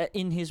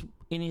 in his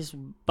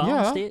bound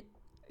Yeah. state.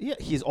 Yeah,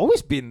 he's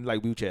always been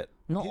like wheelchair.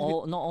 Not He's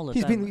all the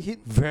He's time. been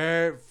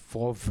Very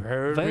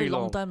very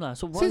long time lah.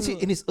 So since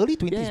in his early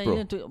 20s, yeah, bro.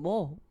 yeah,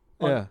 whoa.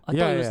 Yeah. I thought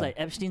Yeah, it was yeah. like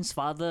Epstein's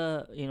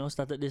father,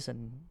 started this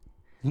and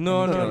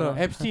No. No.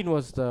 Epstein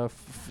was the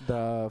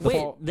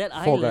wait, that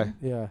Fall guy. island.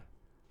 yeah.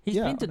 He's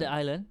Yeah. been to the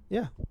island.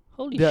 Yeah.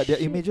 Holy There shit!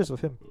 are images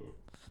of him.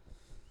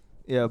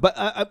 Yeah, but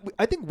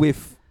I think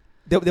with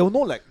there were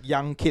no like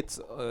young kids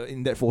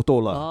in that photo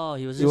lah. Oh,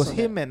 he was. It just was on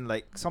him and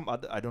like some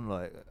other, I don't know,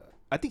 like,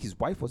 I think his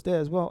wife was there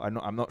as well.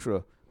 I'm not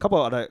sure. Couple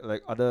of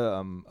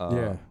other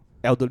Yeah.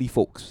 elderly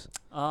folks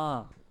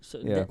that. So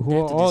Yeah. that- Who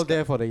there are to all discuss-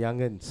 there for the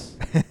youngins.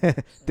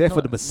 there no,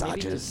 for the maybe to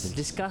massages.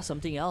 discuss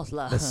something else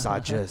lah.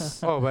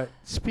 Massages. Oh, but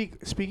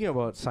speaking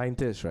about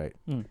scientists, right?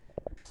 Mm.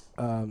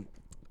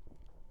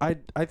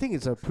 I think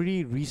it's a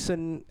pretty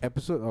recent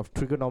episode of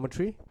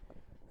Trigonometry,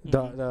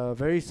 Mhm. the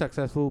very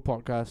successful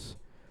podcast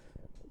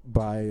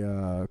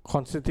by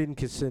Konstantin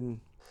Kisin,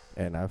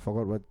 and I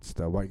forgot what's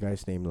the white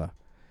guy's name lah.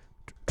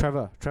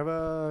 Trevor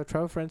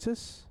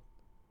Francis,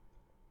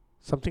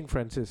 something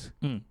Francis.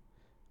 Mm.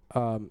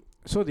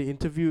 So they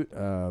interviewed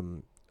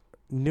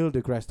Neil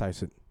deGrasse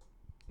Tyson,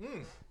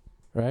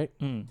 right?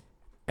 Mm.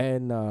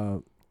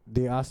 And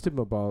they asked him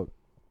about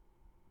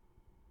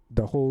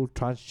the whole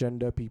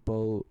transgender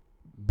people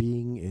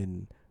being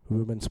in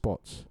women's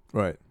sports.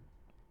 Right.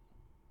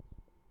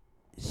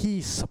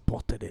 He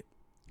supported it.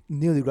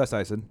 Neil deGrasse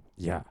Tyson.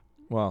 Yeah.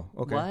 Wow.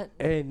 Okay. What?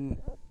 And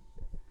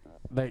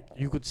like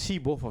you could see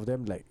both of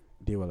them like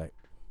they were like,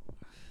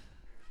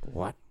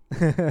 what?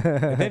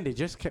 And then they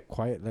just kept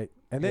quiet, like,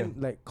 and then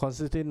like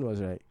Constantine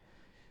was like,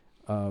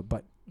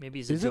 but Maybe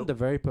it's a isn't joke. the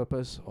very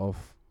purpose of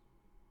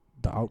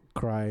the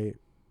outcry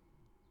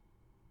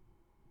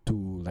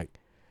to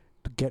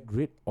get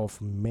rid of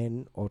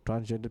men or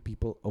transgender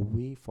people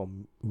away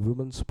from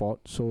women's sport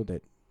so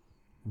that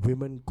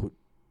women could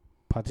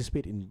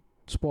participate in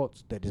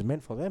sports that is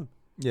meant for them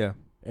Yeah.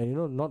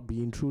 and not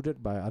be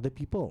intruded by other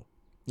people?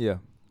 Yeah.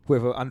 Who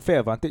have an unfair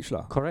advantage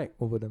lah Correct.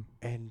 over them.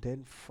 And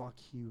then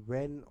he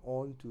went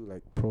on to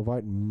like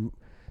provide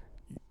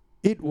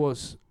it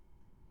was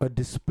a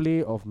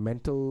display of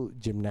mental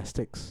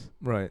gymnastics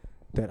Right.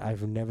 that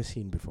I've never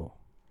seen before.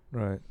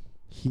 Right.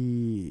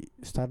 He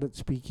started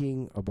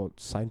speaking about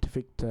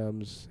scientific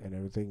terms and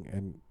everything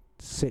and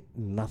said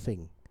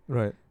nothing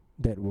Right.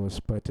 that was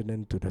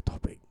pertinent to the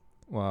topic.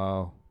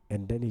 Wow.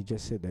 And then he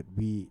just said that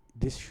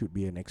this should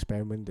be an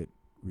experiment that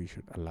we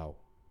should allow.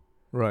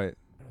 Right.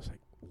 I was like,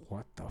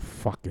 what the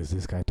fuck is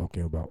this guy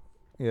talking about?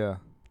 Yeah.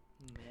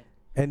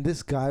 And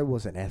this guy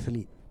was an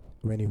athlete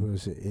when he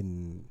was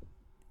in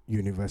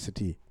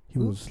university. He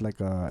Who? was like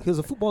a He was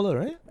a footballer,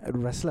 right?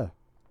 wrestler,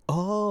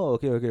 Oh,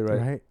 okay,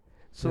 right.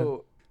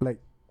 So like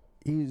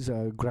he's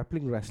a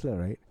grappling wrestler,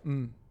 right?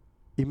 Mm.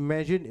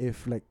 Imagine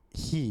if like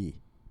he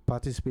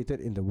participated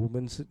in the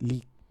women's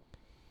league,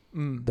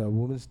 Mm. the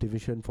women's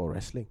division for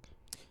wrestling.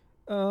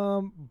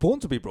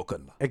 Bones will be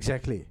broken. lah.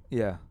 Exactly.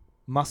 Yeah.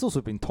 Muscles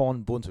have been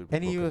torn, bones will be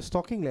And broken. he was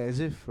talking like as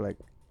if like,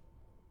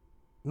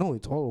 no,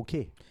 it's all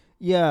okay.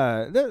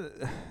 Yeah,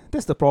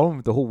 that's the problem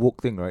with the whole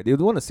woke thing, right? They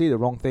don't want to say the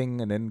wrong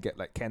thing and then get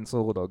like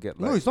cancelled or get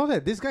like. No, it's not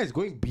that. This guy is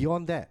going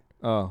beyond that.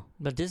 Oh.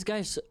 But this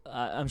guy's,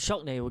 I'm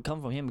shocked that it would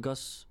come from him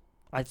because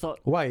I thought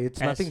Why?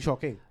 It's As- nothing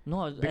shocking.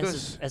 no,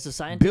 Because as a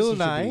scientist, Bill he should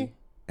Nye be-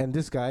 and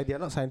this guy, they are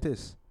not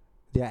scientists.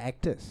 They are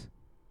actors.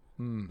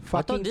 Hmm. I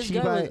Fucking thought this guy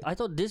Chibai. was. I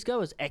thought this guy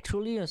was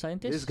actually a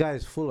scientist. This guy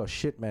is full of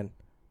shit, man.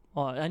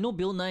 Oh, I know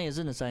Bill Nye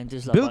isn't a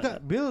scientist, lah,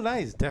 but, Bill Nye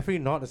is definitely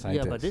not a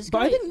scientist. yeah, but this But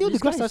guy. I think Neil this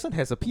deGrasse guy's- Tyson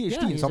has a PhD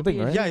yeah, in he's a something,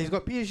 right? PhD. Yeah, he's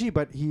got PhD,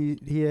 but he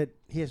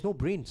has no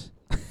brains.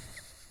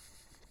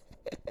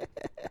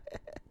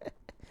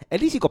 At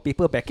least he got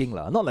paper backing,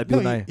 lah. Not like No,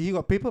 Bill Nye. he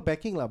got paper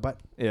backing, lah. But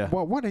Yeah.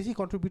 what has he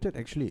contributed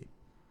actually?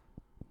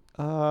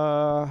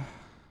 No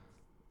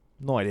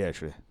idea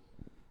actually.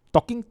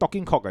 Talking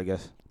cock, I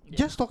guess. Yeah.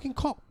 Just talking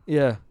cock,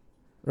 Yeah.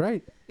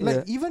 right? Yeah.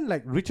 Like even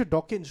like Richard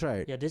Dawkins,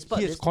 right? Yeah, this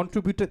part. He has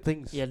contributed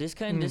things. Yeah, this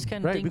kind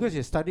right, thing. because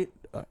he studied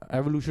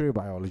evolutionary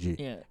biology,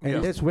 yeah, and Yeah.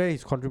 that's where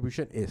his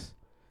contribution is.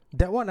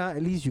 That one,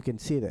 at least you can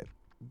say that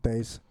there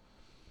is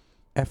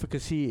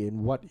efficacy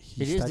in what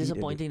he it studied. is and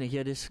disappointing to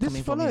hear this This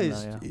coming from fella him.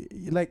 is lah,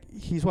 yeah. like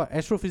he's what,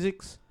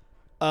 astrophysics?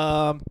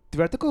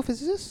 Theoretical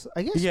physicist,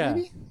 I guess. Yeah.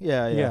 Maybe.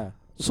 Yeah. Yeah. Not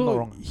So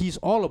wrong. he's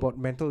all about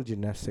mental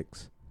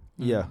gymnastics,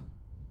 Yeah.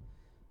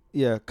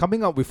 Yeah.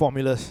 Coming up with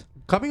formulas.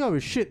 coming up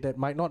with shit that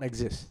might not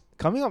exist.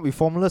 Coming up with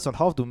formulas on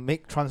how to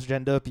make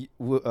transgender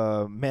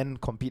men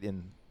compete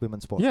in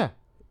women's sports. Yeah,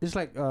 it's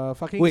like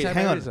fucking. Wait, Sam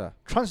hang on. Harris,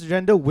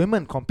 Transgender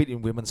women compete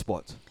in women's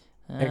sports.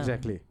 Ah,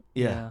 Exactly.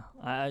 Yeah.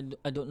 I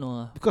don't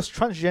know. Because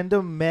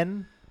transgender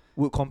men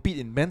would compete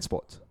in men's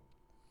sports.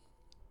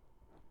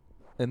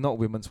 And not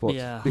women's sports.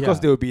 Yeah. Because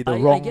Yeah. they will be the I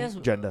wrong guess-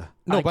 gender.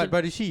 No, I but can-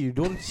 but you see, you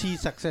don't see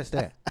success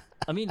there.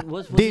 I mean,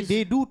 was they his,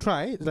 they do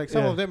try. It's like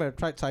some Yeah. of them have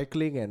tried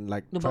cycling and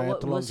like no, but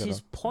what triathlons. was and his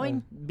all.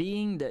 point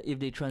being that if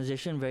they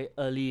transition very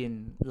early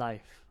in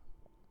life,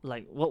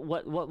 like what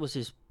was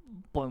his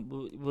point?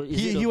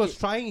 Is it He was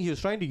okay-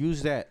 trying to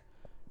use that,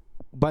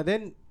 but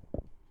then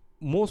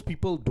most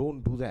people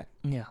don't do that,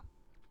 yeah.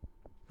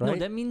 right? No,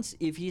 that means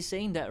if he's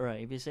saying that,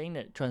 right? If he's saying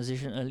that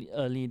transition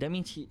early, that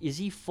means is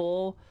he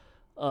for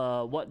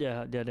what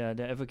they're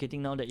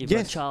advocating now, that if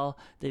Yes.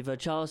 a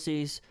child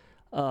says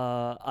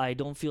I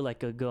don't feel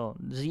like a girl,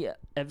 does he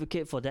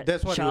advocate for that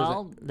That's what he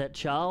was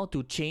child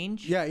to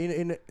change? Yeah,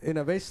 in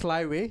a very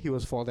sly way, he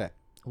was for that.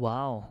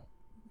 Wow.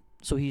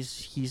 So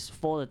he's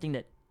for the thing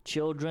that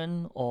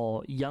children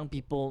or young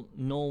people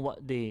know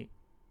what they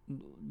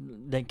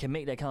can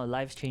make that kind of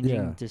life changing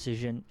Yeah.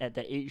 decision at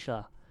that age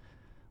lah,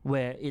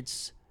 where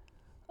it's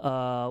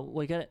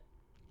what you got it,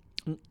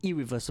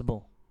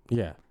 irreversible.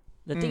 Yeah.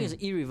 The thing is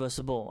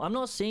irreversible. I'm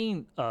not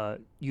saying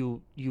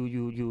you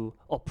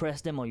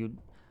oppress them or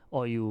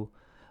you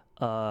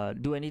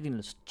do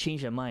anything to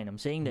change their mind. I'm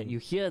saying that you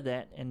hear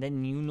that and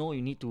then you know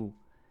you need to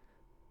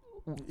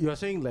You're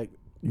saying like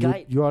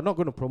Guide- you are not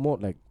going to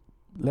promote like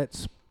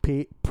let's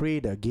pray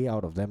the gay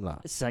out of them, lah.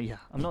 So yeah,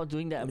 I'm not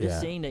doing that. I'm Yeah.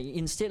 just saying that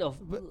instead of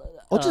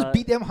Or just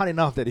beat them hard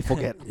enough that they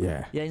forget.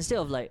 Yeah. yeah, instead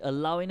of like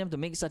allowing them to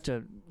make such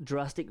a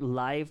drastic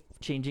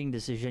life-changing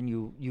decision,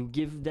 you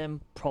give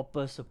them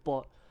proper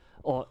support,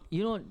 or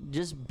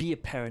just be a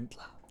parent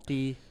lah.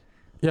 Be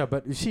Yeah,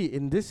 but you see,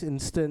 in this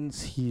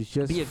instance, he's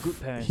just Be a good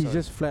parent, He's sorry.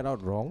 just flat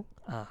out wrong.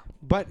 ah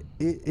But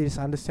it is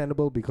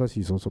understandable because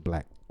he's also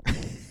black.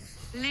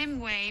 Lim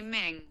Wei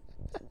Ming.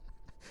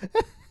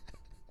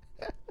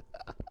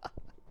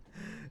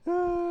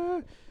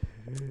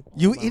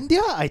 You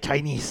India, I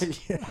Chinese.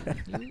 you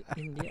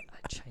India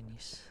are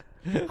Chinese.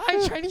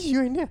 I'm Chinese,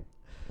 you India.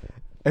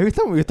 Every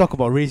time we talk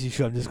about race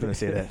issue, I'm just gonna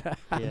say that.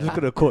 I'm just Yeah,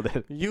 gonna quote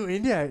that. You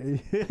India.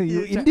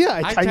 You India, I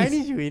I'm Chinese.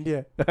 Chinese, you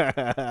India.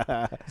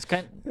 it's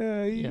kind.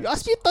 You Yeah.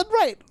 asked me to turn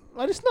right,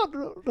 but it's not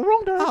the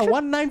wrong Ah, direction.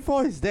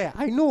 194 is there.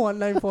 I know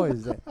 194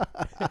 is there.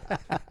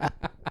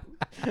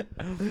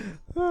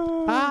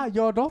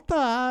 Your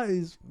daughter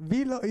is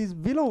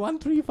below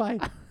 135.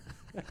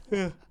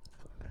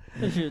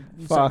 It's like,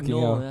 Fucking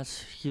hell. no,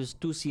 he was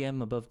 2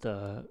 cm above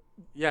the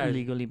Yeah.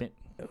 legal limit.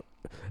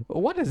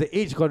 What has the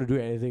age got to do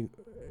anything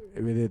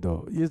with it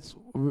though?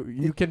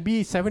 You can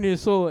be 7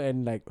 years old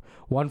and like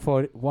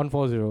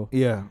 140.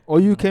 Yeah,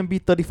 or you can be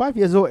 35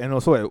 years old and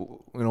also at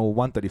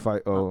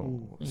 135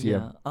 cm.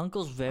 Yeah,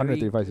 uncle's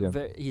 135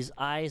 cm. his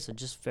eyes are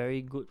just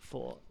very good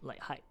for like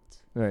height.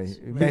 Right,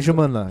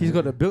 measurement lah. He's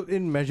got a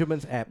built-in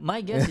measurements app.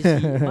 My guess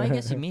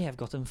is he may have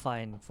gotten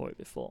fined for it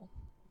before.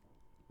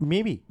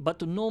 Maybe. But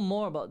to know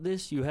more about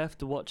this, you have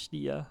to watch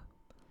the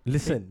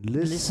Listen.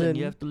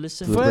 You have to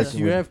listen. To the First, breaking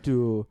you news. have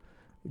to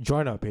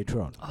join our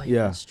Patreon Oh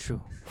Yeah. that's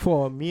true.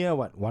 for a mere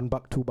what, $1,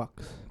 $2,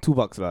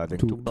 $2 lah, I think.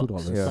 Two- $2.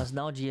 $2. Yeah. Plus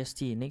now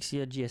GST. Next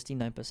year GST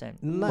 9%.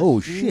 Oh,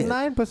 shit.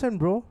 9%,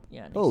 bro.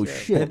 Yeah. Next Oh, year,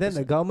 shit. And then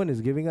the 10%. government is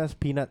giving us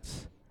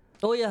peanuts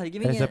Oh yeah, they're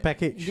giving as a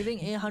package. giving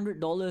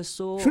 $800.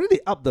 So Shouldn't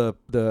they up the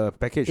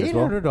package as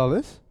well?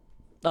 $800.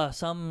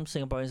 some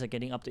Singaporeans are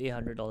getting up to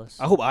 $800.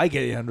 I hope I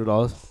get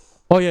 $800.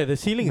 Oh yeah, the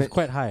ceiling is Ma-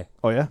 quite high.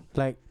 Oh yeah,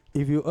 Like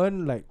if you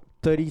earn like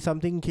 30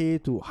 something K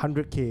to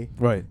 100K,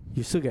 right.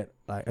 you still get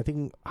like I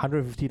think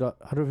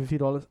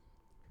 $150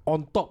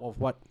 on top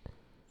of what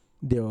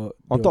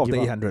On top of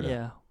the 800.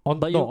 Yeah. On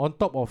But on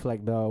top of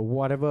like the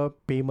whatever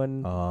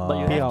payment. But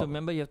you Payout. have to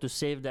remember, you have to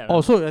save that.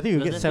 Oh, so I think you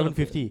Because get that's gonna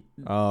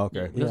 750. Oh,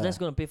 okay. Because Yeah. that's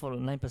going to pay for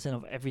 9%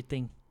 of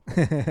everything.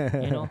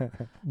 know?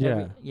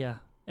 Yeah.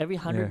 Every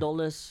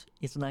 $100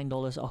 is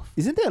 $9 off.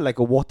 Isn't there like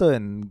a water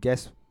and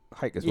gas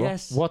hike as well?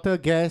 Yes. Water,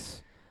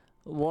 gas,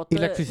 Water,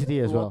 electricity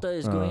as well. Water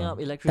is going up.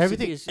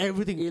 Electricity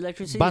everything.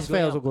 Electricity Bus is going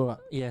fare up. also going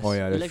up. Yes. Oh,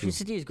 yeah, that's true.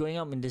 Electricity is going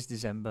up in this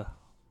December.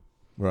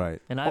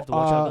 Right. And I have to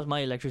watch out because my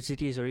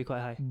electricity is already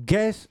quite high.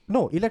 Gas,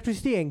 no,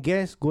 electricity and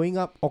gas going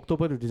up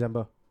October to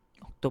December.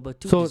 October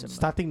to So December.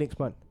 starting next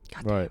month.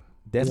 Right.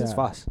 That's Yeah.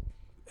 fast.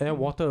 And then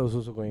water is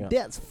also going up.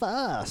 That's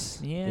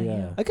fast. Yeah, Yeah.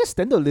 yeah. I guess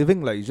standard of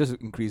living like is just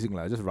increasing,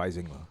 like just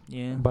rising.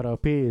 Yeah. But our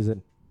pay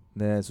isn't.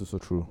 That's also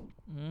true.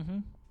 Mm-hmm.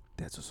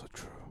 That's also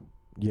true.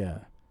 Yeah.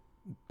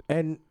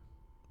 And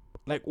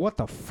like what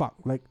the fuck?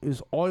 Like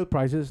is oil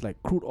prices,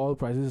 like crude oil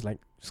prices like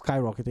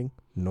skyrocketing?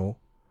 No.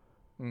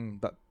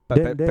 But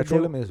Then- then-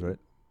 petroleum is, right?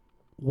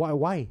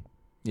 Why?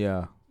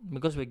 Yeah.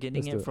 Because we're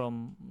getting That's it the-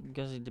 from.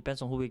 Because it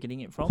depends on who we're getting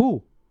it from.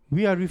 Who?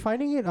 We are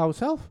refining it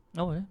ourselves?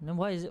 Oh, then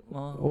why is it?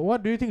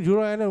 What do you think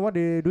Jurong Island, what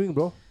they doing,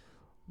 bro?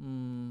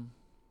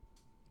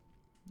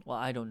 Well,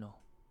 I don't know.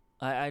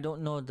 I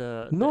don't know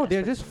the. No,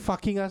 they're aspect. just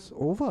fucking us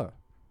over.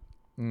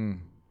 Mm.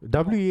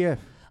 WEF.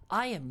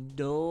 I'm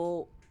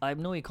no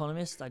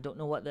economist. I don't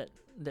know what that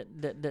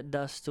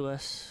does to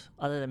us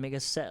other than make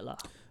us sad lah.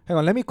 Hang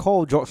on, let me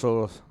call George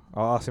Soros.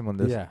 I'll ask him on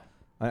this. Yeah.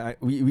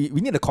 We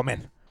need a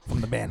comment from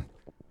the man.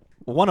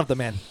 One of the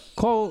men.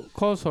 Call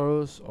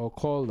Soros or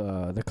call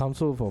the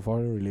Council for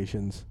Foreign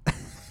Relations.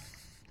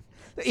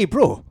 Hey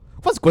bro,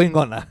 what's going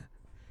on?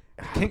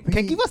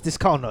 Can give us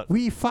discount or not?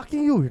 We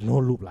fucking you with no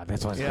loop lah.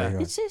 That's what's Yeah. going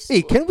on. It says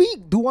Hey, can we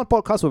do one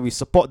podcast where we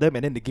support them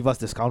and then they give us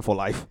discount for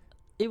life?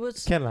 it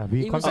was Can lah.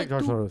 We it was contact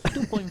like George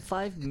Soros.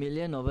 2.5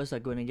 million of us are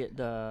going to get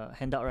the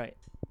handout, right?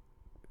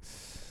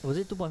 Was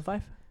it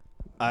 2.5?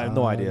 I have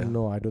no idea.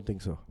 No, I don't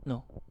think so.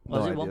 No. No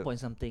Was it idea. 1 point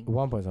something?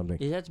 1 point something.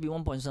 It had to be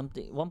 1 point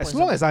something. 1 point As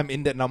long as I'm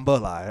in that number,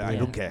 I Yeah.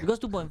 don't care. Because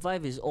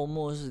 2.5 is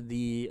almost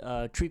the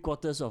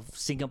 3/4 of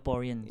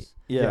Singaporeans.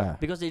 Yeah.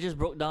 Because they just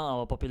broke down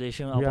our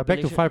population. Our We are back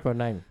to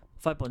population 5.9.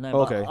 5.9.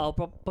 Okay. But our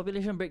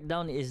population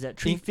breakdown is that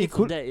In- 3/5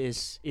 include- of that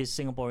is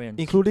Singaporeans.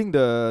 Including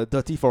the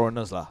dirty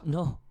foreigners lah.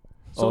 No.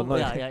 Oh, So no,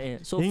 yeah.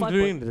 So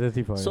Including the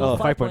 34. So Oh,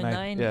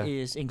 5.9 yeah.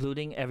 is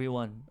including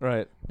everyone.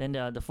 Right. Then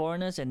there are the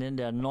foreigners and then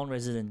there are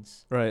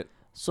non-residents. Right.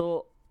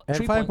 So And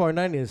 3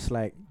 5.9 is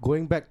like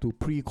going back to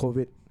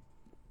pre-COVID,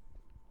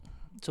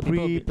 so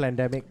people will be-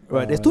 pre-pandemic.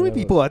 Right. There's too many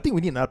people. I think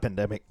we need another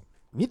pandemic.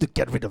 We need to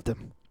get rid of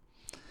them.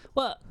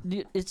 well,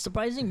 it's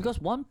surprising because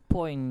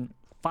 1.5,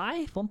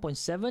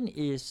 1.7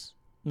 is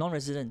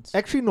non-residents.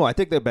 Actually, no. I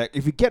take that back.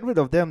 If we get rid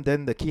of them,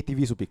 then the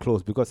KTVs will be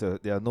closed because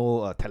there are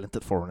no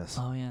talented foreigners.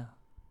 Oh yeah,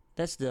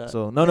 that's the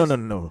So no.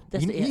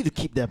 that's We the- need to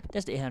keep them.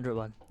 that's the 800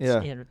 one. Yeah.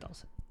 It's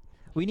 800,000.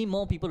 We need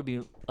more people to be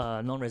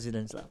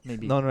non-residents lah.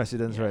 Maybe.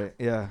 Non-residents, Yeah. right?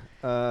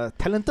 Yeah.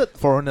 Talented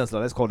foreigners,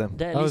 let's call them.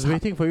 Then at I was least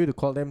waiting for you to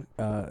call them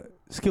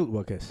skilled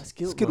workers.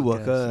 Skilled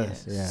workers.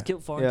 Yes. Yeah.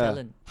 Skilled foreign Yeah.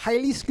 talent.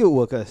 Highly skilled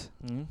workers.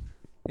 Mm.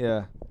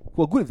 Yeah.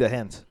 Who are good with their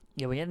hands.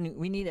 Yeah,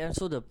 we need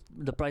also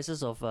the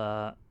prices of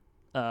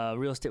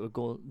real estate will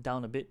go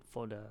down a bit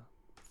for the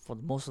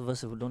most of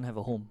us who don't have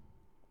a home,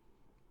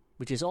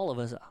 which is all of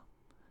us.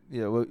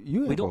 Yeah. Well,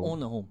 you. We have don't a-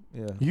 own a home.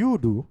 Yeah. You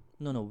do?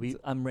 No.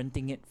 I'm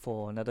renting it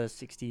for another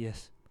 60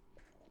 years.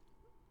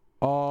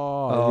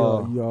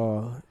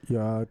 Oh,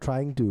 you're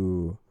trying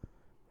to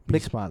be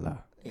Make- smart lah.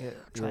 Yeah, Yeah,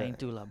 trying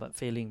yeah. to lah, but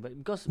failing. But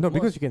because No, most-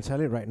 because you can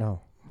sell it right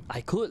now. I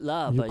could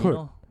lah, You but could. you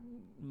know,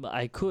 but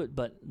I could.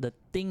 But the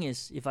thing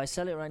is, if I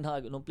sell it right now,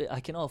 I got no play.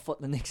 I cannot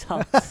afford the next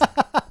house.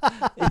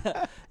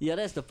 yeah,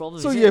 that's the problem.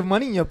 So Is you it- have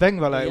money in your bank,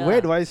 but like, Yeah. where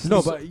do I?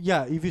 No, sleep? but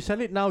yeah, if you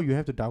sell it now, you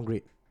have to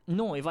downgrade.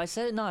 no. If I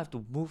sell it now, I have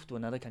to move to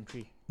another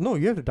country. No,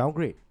 you have to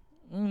downgrade.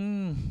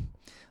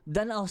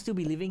 Then I'll still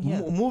be living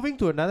here. Moving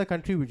to another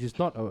country which is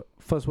not a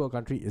first world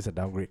country is a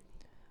downgrade.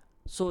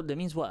 So that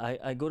means what?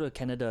 I go to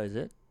Canada, is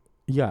it?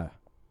 Yeah.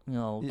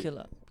 No, Ye- okay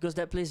lah. Because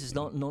that place is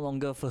no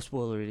longer first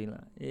world already lah.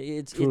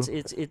 It's True.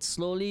 it's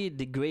slowly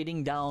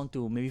degrading down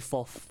to maybe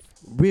fourth.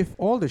 With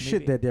all the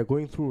shit Maybe. that they're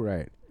going through,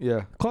 right?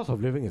 yeah. Cost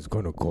of living is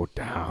going to go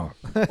down.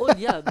 Oh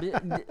yeah,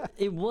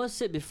 it was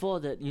said before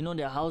that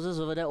their houses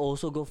over there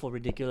also go for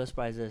ridiculous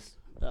prices.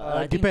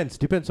 I think-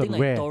 Depends I on think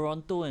where. like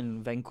Toronto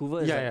and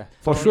Vancouver is Yeah, like yeah.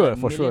 For around sure, like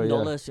for sure.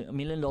 Yeah. $1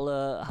 million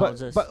But,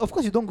 houses. but of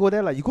course you don't go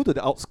there. Like you go to the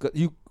outskirts.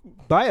 You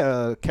buy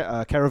a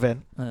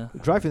caravan,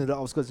 drive into the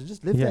outskirts, and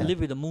just live Yeah. there. live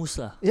with the moose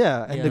lah.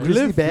 Yeah, and Yeah. the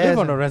grizzly live bears,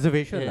 on a and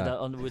reservation. Yeah,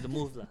 lah. with the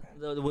moose lah.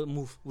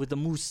 With the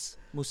moose.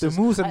 the Mooses.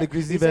 moose and the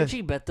grizzly It's bears.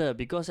 actually better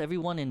because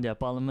everyone in their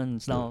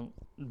parliaments now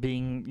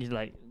being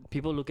like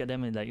people look at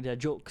them and like they're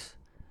jokes,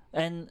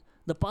 and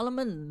the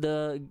parliament,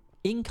 the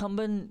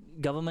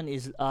incumbent government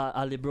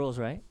are liberals,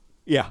 right?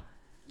 Yeah.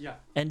 Yeah.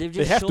 And they've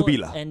They just have to shown, be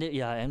lah. and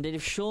they've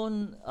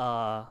shown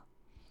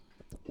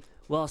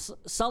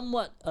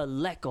somewhat a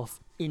lack of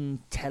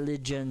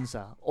intelligence,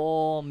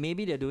 or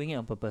maybe they're doing it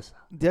on purpose.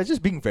 They're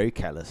just being very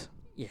careless.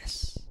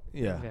 Yes.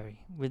 Yeah. Very.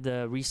 With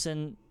the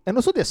recent And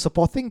also they're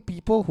supporting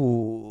people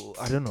who,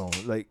 I don't know,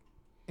 like,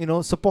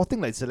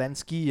 supporting like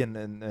Zelensky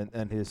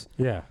and his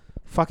Yeah.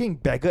 fucking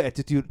beggar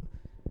attitude.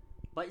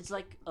 But it's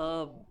like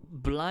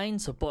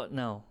blind support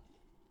now.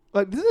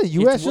 Like, didn't the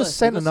US It's worse just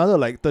send because- another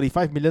like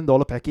 $35 million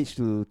package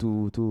to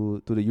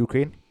the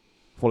Ukraine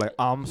for like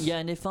arms? Yeah,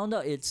 and they found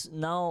out it's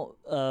now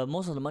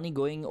most of the money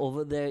going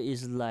over there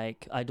is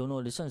like, I don't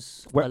know, this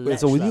one's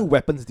It's a new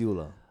weapons deal.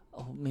 lah.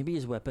 Oh, maybe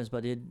it's weapons,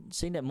 but they're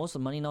saying that most of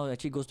the money now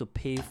actually goes to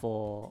pay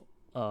for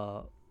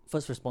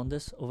first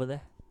responders over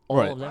there. All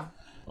Right. of them.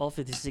 All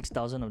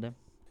 56,000 of them.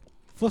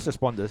 First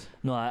responders.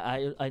 No,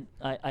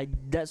 I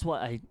that's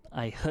what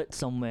I heard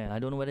somewhere. I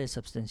don't know whether it's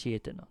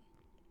substantiated or not.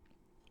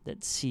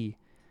 Let's see.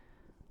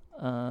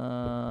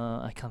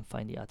 I can't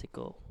find the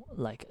article.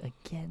 Like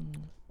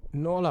again.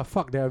 No lah,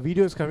 fuck. There are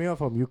videos coming out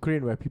from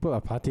Ukraine where people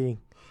are partying.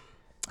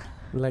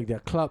 Like their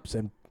clubs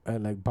and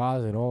like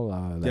bars and all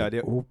are like Yeah,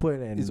 they're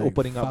open and it's like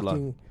opening up lah.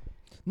 fucking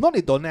Not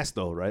in Donetsk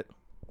though, right?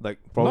 Like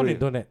not probably. in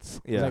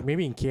Donetsk. Yeah. Like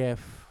maybe in Kiev.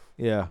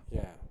 Yeah.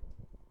 Yeah.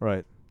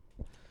 Right.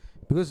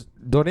 Because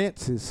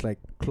Donetsk is like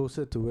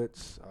closer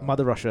towards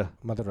Mother Russia.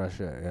 Mother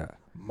Russia, yeah.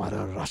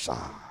 Mother Russia.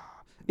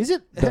 Is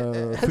it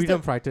The has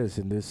freedom fighters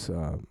in this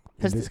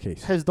has this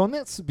case. Has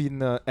Donetsk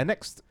been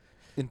annexed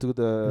into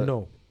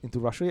No. into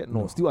Russia yet?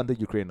 No, No. still under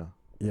Ukraine.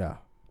 Yeah.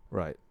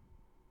 Right.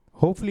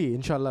 Hopefully,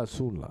 inshallah,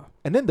 soon lah.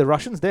 And then the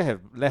Russians there have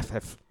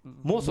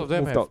Most of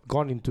them moved have out.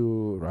 gone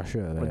into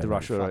Russia. Into Like,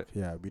 Russia, fuck, right.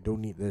 Yeah, we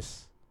don't need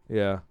this.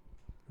 Yeah.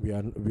 We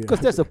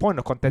Because that's the point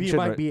of we contention,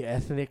 might right? be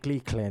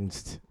ethnically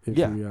cleansed if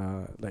Yeah. we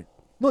are like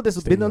No, there's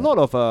staying been a there. lot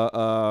of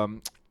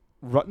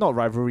not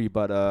rivalry,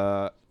 but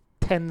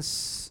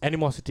tense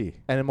animosity.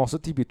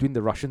 animosity between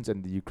the Russians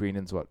and the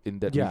Ukrainians in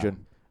that Yeah.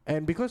 region.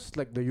 And because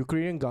like the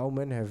Ukrainian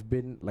government have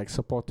been like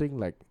supporting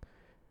like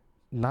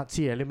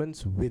Nazi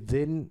elements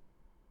within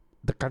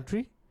the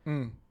country,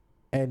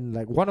 and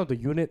like one of the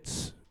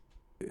units,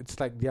 it's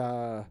like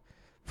their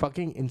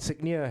fucking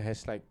insignia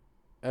has like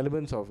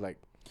elements of like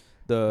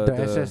the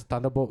SS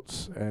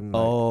Thunderbolts and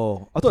like,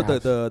 Oh, I thought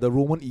calves. the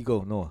Roman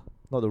eagle. No,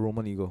 not the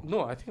Roman eagle.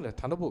 no, I think the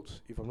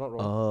Thunderbolts, if I'm not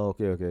wrong. Oh,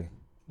 okay.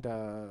 The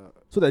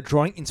So they're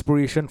drawing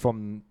inspiration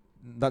from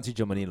Nazi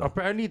Germany, lah.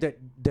 apparently that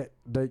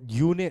the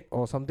unit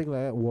or something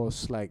like that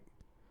was like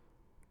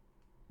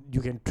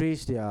you can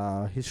trace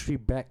their history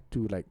back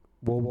to like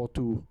World War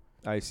II,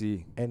 I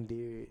see. and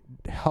they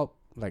helped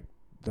like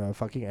the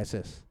fucking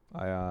SS.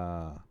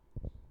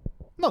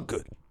 Not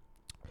good.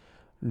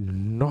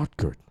 Not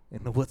good.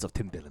 In the words of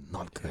Tim Dillon,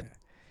 not good.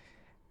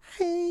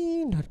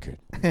 Hey, not good.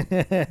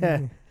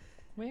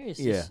 Where is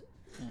Yeah. this?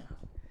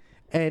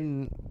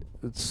 And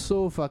it's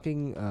so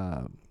fucking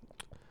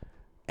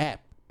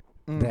apt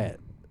that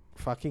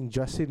fucking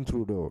Justin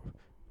Trudeau,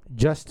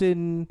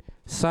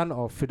 son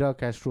of Fidel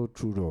Castro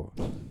Trudeau,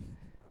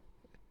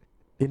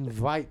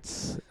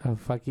 invites a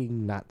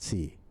fucking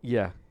Nazi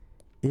Yeah.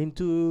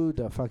 into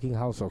the fucking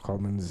House of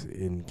Commons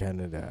in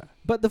Canada.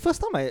 But the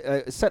first time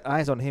I set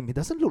eyes on him, he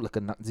doesn't look like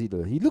a Nazi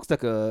though. He looks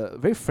like a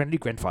very friendly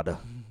grandfather.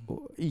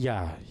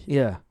 Yeah,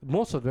 Yeah.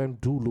 most of them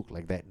do look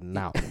like that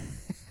now.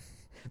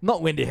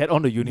 Not when they had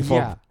on the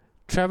uniform. Yeah,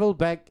 travel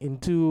back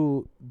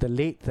into the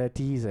late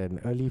 30s and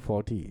early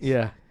 40s.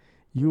 Yeah.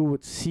 You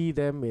would see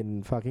them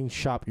in fucking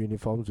sharp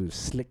uniforms with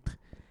slicked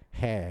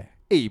hair.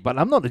 Hey, but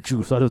I'm not a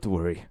Jew, so I don't have to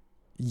worry.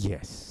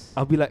 Yes.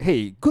 I'll be like,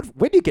 hey, good.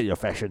 Where do you get your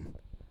fashion?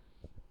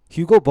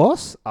 Hugo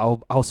Boss.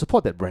 I'll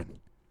support that brand.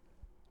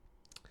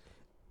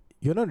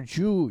 You're not a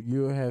Jew,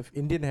 you have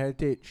Indian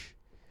heritage.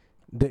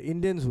 The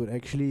Indians would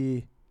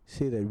actually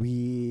say that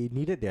we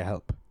needed their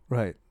help.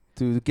 Right.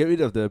 To get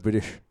rid of the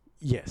British.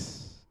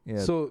 Yes. Yeah.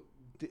 So,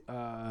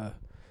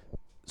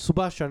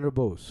 Subhash Chandra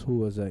Bose, who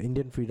was an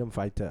Indian freedom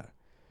fighter,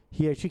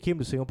 he actually came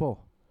to Singapore.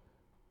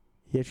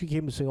 He actually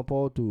came to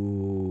Singapore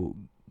to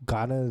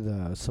garner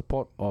the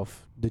support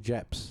of the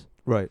Japs.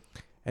 Right.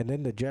 And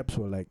then the Japs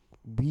were like,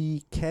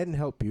 we can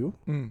help you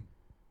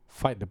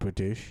fight the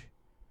British,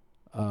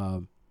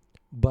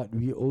 but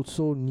we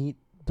also need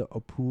the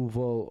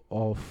approval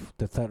of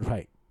the Third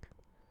Reich,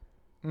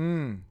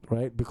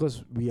 right?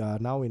 Because we are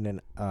now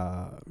in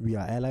we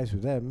are allies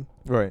with them,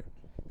 Right.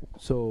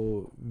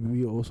 so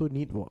we also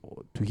need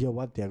to hear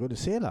what they are going to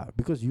say lah.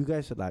 Because you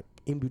guys are like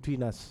in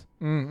between us.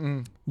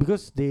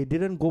 Because they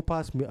didn't go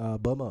past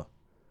Burma,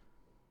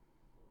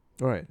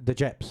 Right. the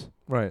Japs,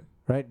 Right.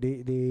 right?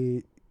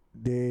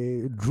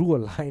 They drew a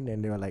line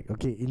and they were like,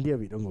 okay, India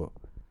we don't go.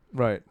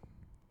 Right.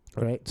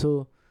 Right,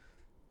 so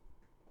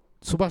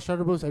Subhash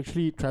Chandra Bose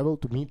actually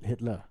traveled to meet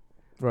Hitler,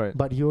 Right.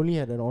 but he only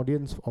had an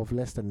audience of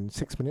less than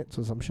 6 minutes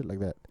or some shit like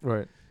that.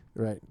 Right.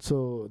 Right,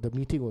 so the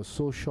meeting was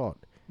so short,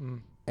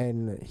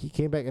 and he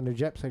came back, and the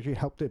Japs actually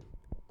helped him,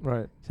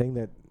 Right. saying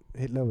that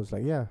Hitler was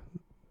like, "Yeah,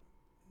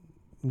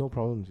 no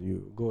problems,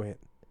 you go ahead."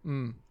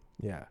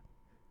 Yeah.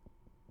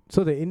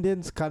 So the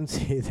Indians can't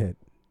say that,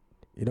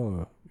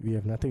 we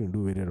have nothing to do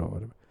with it or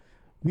whatever.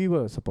 We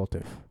were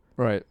supportive,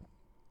 Right.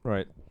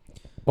 Right.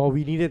 or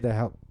we needed the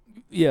help.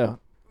 Yeah.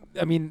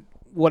 I mean,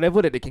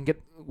 whatever that they can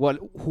get,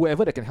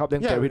 whoever that can help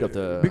them Yeah, get rid of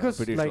the because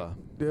British like lah.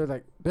 they're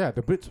like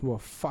the Brits were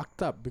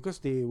fucked up because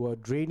they were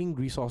draining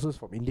resources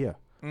from India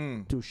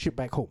to ship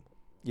back home.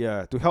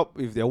 Yeah, to help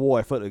with their war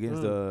effort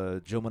against Mm.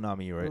 the German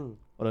army, right? Mm.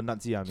 Or the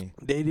Nazi army.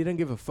 They didn't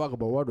give a fuck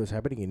about what was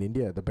happening in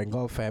India, the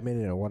Bengal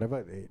famine or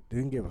whatever. They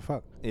didn't give a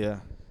fuck. Yeah.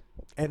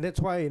 And that's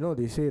why,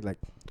 they say like,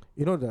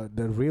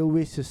 the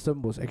railway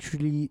system was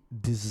actually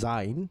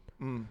designed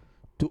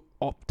to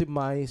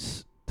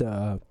optimize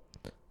the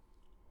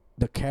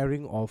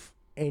carrying of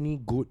any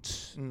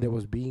goods that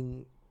was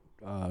being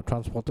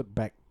transported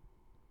back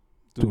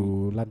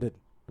to London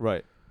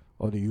Right.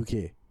 or the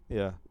UK.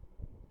 Yeah.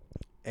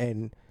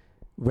 And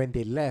when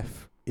they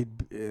left, it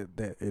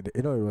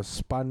was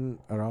spun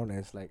around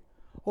as like,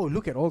 oh,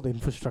 look at all the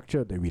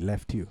infrastructure that we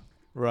left you.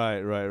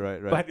 Right.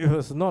 But it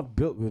was not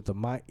built with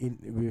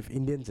with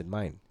Indians in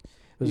mind.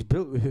 It was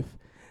built with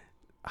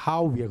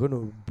how we are going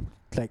to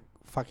like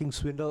fucking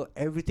swindle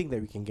everything that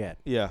we can get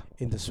Yeah.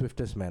 in the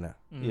swiftest manner.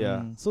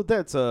 Yeah. So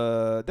that's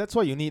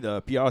why you need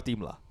a PR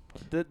team lah.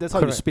 That's how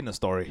you Correct. spin a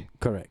story.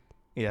 Correct.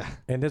 Yeah.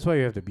 And that's why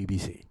you have the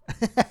BBC.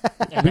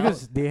 And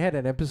Because they had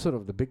an episode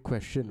of The Big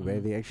Question where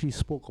Mm. they actually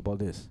spoke about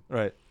this.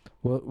 Right.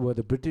 Were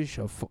the British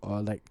was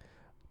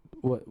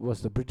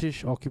the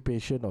British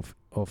occupation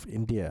of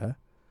India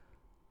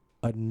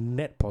a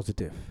net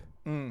positive?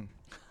 Mm.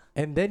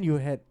 And then you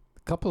had a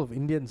couple of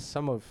Indians,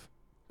 some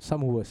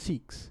who were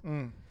Sikhs,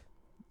 Mm.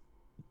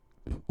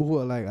 who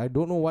were like, I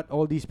don't know what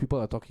all these people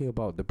are talking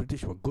about. The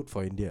British were good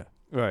for India.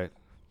 Right.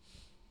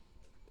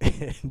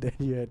 And then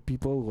you had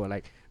people who were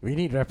like, we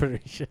need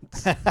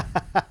reparations.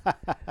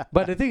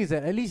 But the thing is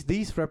that at least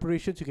these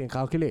reparations you can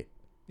calculate,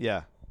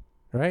 Yeah.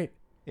 right?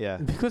 Yeah.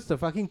 Because the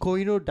fucking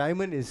Kohinoor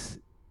diamond is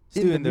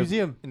Still in the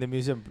museum. In the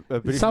museum.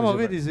 British Some of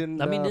museum, it is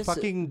in I mean, the this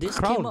fucking this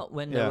crown. came up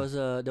when Yeah.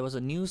 there was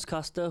a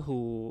newscaster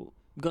who,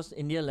 because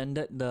India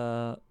landed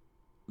the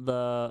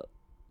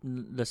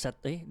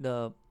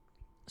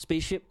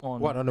spaceship on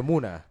What, on the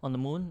moon? on the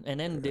moon, and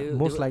then they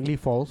Most were- likely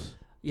false.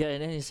 yeah,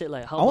 and then he said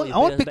like, how I about want, you I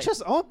pay want us back?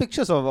 pictures. I want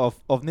pictures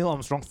of Neil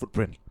Armstrong's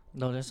footprint.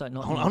 No, that's like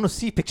not. I want to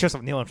see pictures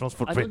of Neil Armstrong's I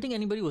footprint. don't think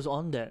anybody was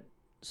on that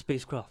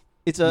spacecraft.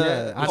 It's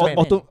Yeah, a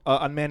unmanned.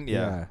 unmanned.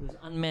 Yeah. It was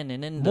unmanned,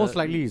 and then Most the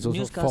likely it's also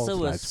newscaster false,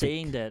 was it's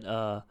saying fake. that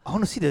I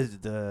want to see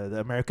the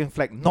American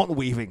flag not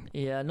waving.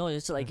 yeah, no,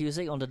 it's like he was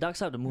saying on the dark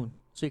side of the moon,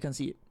 so you can't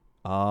see it.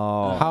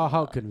 Oh.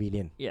 How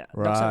convenient. Yeah,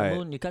 dark side of Right. the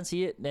moon, you can't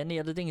see it. Then the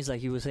other thing is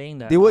like he was saying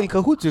that They were in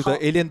cahoots with how-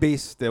 the alien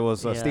base. There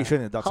was a Yeah. station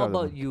in the dark how side of the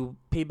about moon. you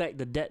pay back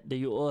the debt that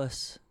you owe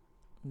us?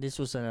 This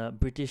was a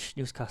British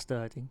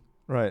newscaster, I think.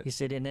 Right. He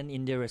said, and then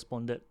India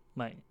responded,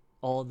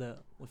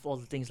 with all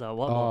the things like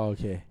what? Oh,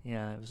 okay.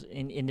 Yeah, it was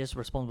India's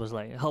response was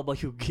like, how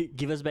about you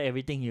give us back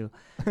everything you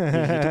took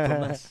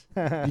from us?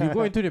 You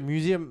go into the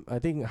museum, I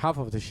think half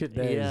of the shit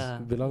there Yeah,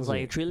 belongs it's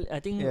like to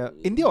I think Yeah.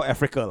 India or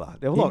Africa lah.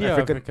 There were a lot of India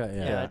or African. Africa,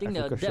 yeah. yeah, I think the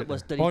Africa debt shit,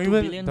 was yeah. 32 Or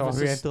even billion the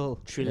versus Oriental.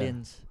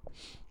 trillions.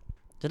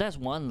 So that's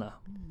one lah.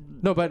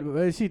 No,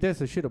 but see, that's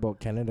the shit about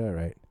Canada,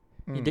 right?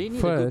 Mm. They need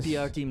First- a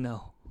good PR team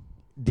now.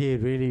 They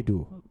really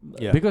do.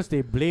 Yeah. Because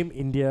they blame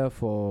India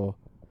for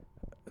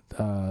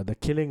the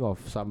killing of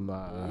some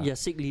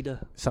Sikh leader.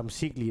 some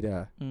Sikh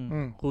leader.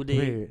 Mm. Who they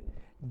Wait,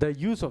 the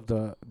use of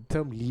the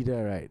term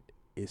leader, right,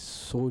 is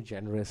so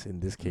generous in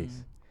this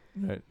case.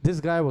 Right. This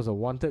guy was a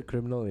wanted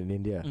criminal in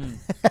India.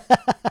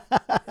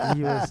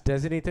 He was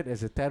designated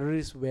as a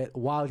terrorist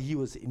while he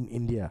was in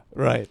India.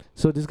 Right.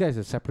 So this guy is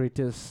a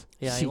separatist.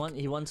 Yeah, Sikh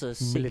he wants a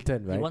Sikh,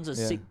 militant, right? he wants a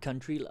Yeah. Sikh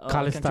country.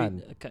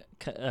 Khalistan.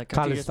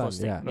 Country just for Khalistan,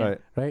 Sikh, yeah.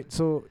 Right. Right.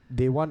 So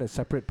they want a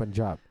separate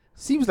Punjab.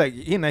 Seems like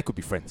he and I could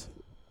be friends.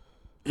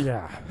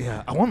 Yeah.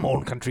 Yeah. I want my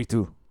own country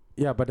too.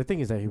 Yeah, but the thing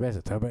is that he wears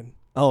a turban.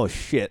 Oh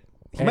shit.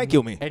 He and might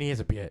kill me. And he has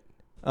a beard.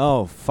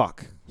 Oh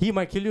fuck. He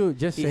might kill you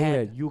just He saying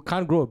had- that you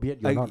can't grow a beard.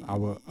 You're Like, not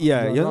our.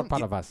 yeah, you're you're not not-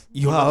 part of us.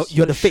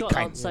 You're the fake shot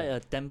kind. outside a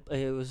temple.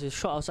 It was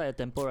shot outside a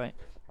temple, right?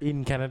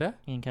 In Canada.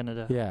 In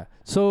Canada. Yeah.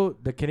 So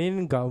the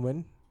Canadian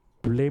government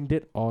blamed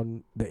it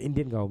on the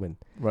Indian government.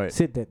 Right.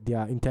 Said that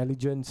their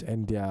intelligence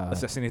and their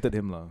Assassinated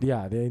him lah.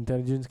 their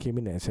intelligence came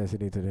in and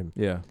assassinated him.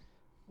 Yeah.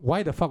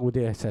 Why the fuck would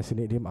they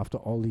assassinate him after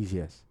all these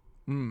years?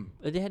 Mm.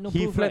 They had no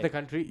he proof, fled right? the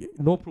country,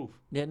 no proof,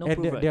 They had no and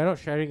proof, right? they are not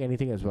sharing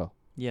anything as well.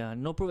 Yeah,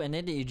 no proof, and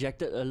then they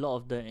ejected a lot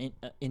of the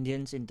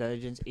Indians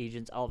intelligence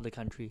agents out of the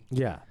country.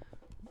 Yeah.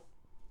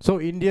 So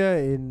India,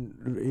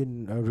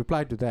 in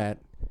reply to that,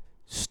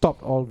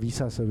 stopped all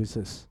visa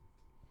services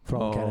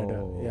from Canada.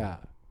 Oh. Yeah.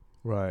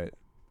 Right.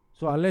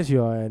 So unless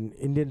you are an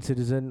Indian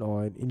citizen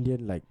or an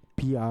Indian like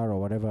PR or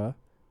whatever,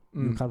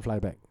 you can't fly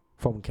back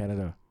from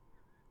Canada.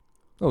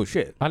 Oh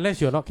shit.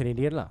 Unless you're not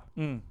Canadian lah.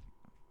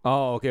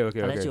 Oh okay Unless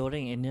okay. you're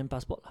holding an Indian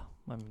passport lah.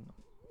 I mean,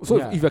 So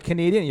Yeah. if you're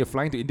Canadian and you're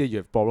flying to India, you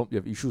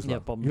have issues yeah, lah.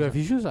 problems. You have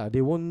lah. issues lah. They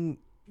won't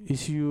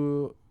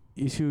issue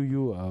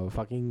you a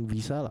fucking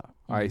visa lah.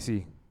 I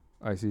see.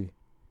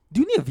 Do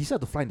you need a visa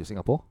to fly into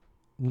Singapore?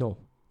 No.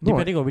 No,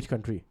 Depending on which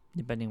country.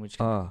 Depending which.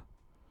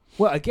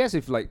 Well, I guess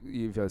if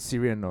you're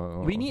Syrian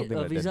or we need something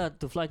a like that. visa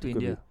to fly to It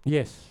could India,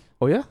 Yes.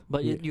 Oh yeah.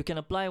 but Yeah. you can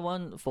apply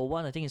one.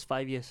 I think it's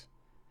 5 years.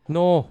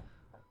 No.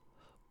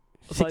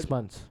 6 Five-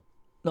 months.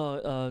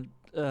 No,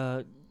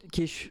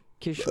 Kish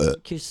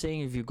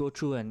saying if you go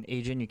through an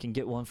agent, you can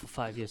get one for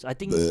 5 years. I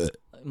think it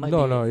might be,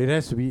 No, it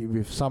has to be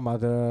with some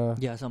other.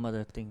 yeah, some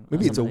other thing.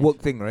 Maybe it's a something work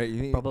thing, right?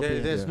 You need, Probably.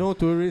 There's yeah. no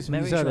tourist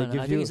marriage visa that one.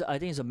 gives I you.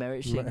 think it's a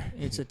marriage thing.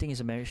 It's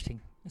a marriage thing.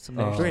 It's a Oh.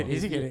 marriage Wait, thing.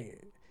 is he getting?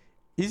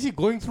 Is he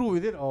going through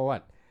with it or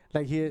what?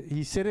 Like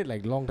he said it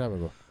like long time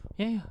ago.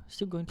 Yeah,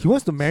 still going He through.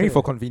 wants to marry So-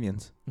 for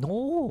convenience.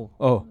 No,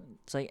 Oh.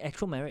 it's like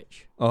actual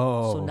marriage.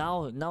 Oh. So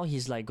now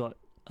he's like got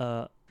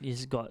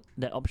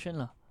that option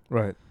lah.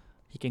 Right.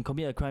 He can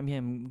commit a crime here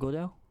and go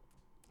there.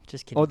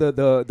 Just kidding. Oh,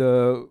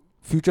 the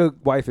future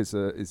wife is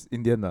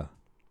Indian lah.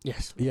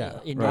 Yes. Yeah,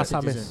 Indian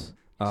citizen. Assamese.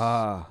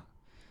 Ah.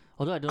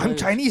 Although I don't know. I'm if-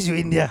 Chinese, you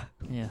India.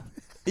 Yeah.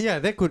 Yeah,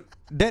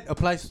 that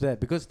applies to that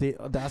because the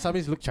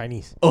Assamese look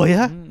Chinese. Oh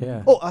yeah. Mm.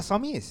 Yeah. Oh,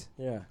 Assamese.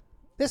 Yeah.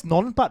 That's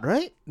northern part,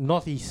 right?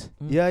 Northeast.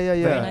 Mm.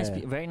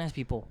 Yeah. Very nice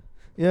people.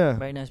 Yeah.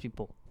 Very nice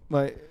people.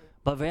 Like,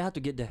 But very hard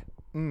to get there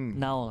mm.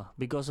 now lah,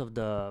 because of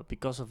the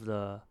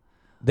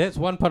That's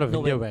one part of No,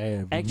 India but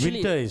where actually-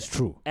 winter is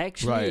true.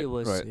 actually Right, it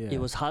was right. Yeah. it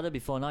was harder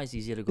before. Now it's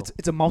easier to go.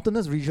 It's a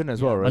mountainous region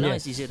as well, But right? now Yes.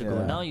 it's easier to go.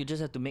 Yeah. Now you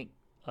just have to make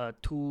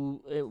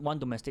one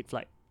domestic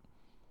flight.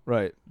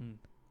 Right.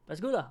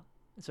 That's good lah.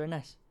 It's very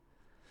nice.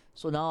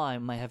 So now I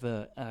might have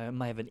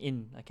an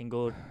in. I can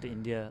go to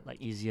India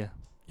like easier.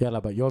 Yeah, lah,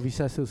 but your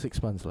visa is still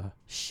 6 months lah.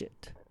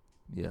 Shit.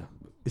 Yeah.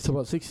 It's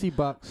about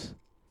 $60.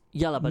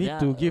 Yeah lah, but Need then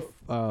to give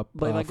But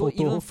if I go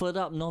photo. even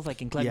further up north, I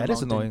can climb Yeah, the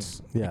that's annoying.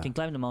 mountains. Yeah. I can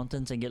climb the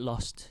mountains and get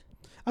lost.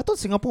 I thought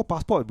Singapore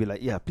passport would be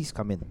like, yeah, please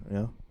come in. You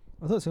know.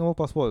 I thought Singapore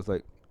passport is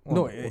like.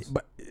 No, one of the most-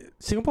 but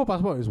Singapore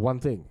passport is one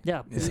thing.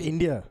 Yeah, It's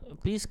India.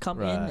 please come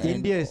in. Right. and-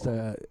 India is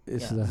the Yeah.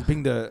 It's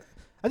being the.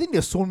 I think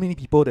there's so many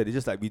people that they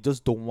just like we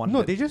just don't want. no.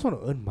 that. They just want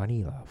to earn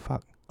money lah.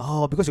 Fuck.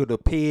 Oh, because you got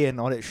to pay and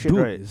all that shit, Dude,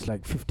 right? it's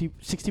like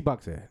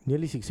 $60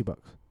 nearly $60.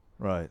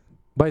 Right.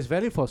 But it's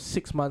valid for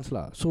 6 months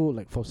lah. So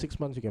like for 6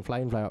 months you can fly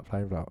in, fly out,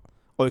 fly in, fly out.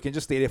 Or you can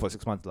just stay there for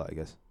 6 months, lah. I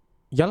guess.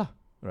 Yeah lah.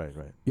 Right.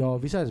 Your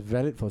visa is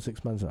valid for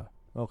 6 months lah.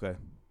 Okay.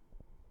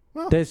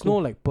 Well, There's cool. no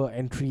like per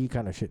entry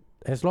kind of shit.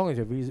 As long as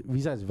your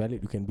visa is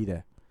valid, you can be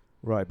there.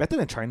 Right. Better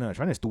than China.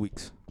 China is 2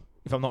 weeks,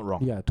 if I'm not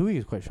wrong. Yeah, 2 weeks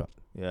is quite short.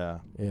 Yeah.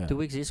 Yeah. 2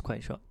 weeks is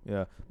quite short.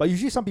 Yeah. But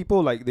usually some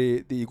people like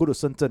they go to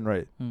Shenzhen,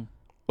 right? Mm.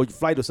 Or you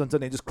fly to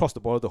Shenzhen and just cross the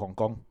border to Hong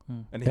Kong, Mm.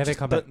 and Then then they just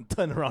come back.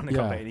 turn around and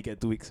come Yeah. back and you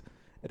get 2 weeks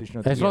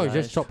additional. As 2 long years. as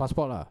you just short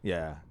passport lah.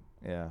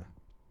 Yeah.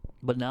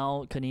 But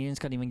now Canadians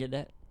can't even get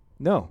that.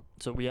 No.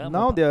 So we are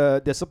Now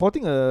they're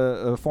supporting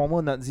a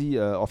former Nazi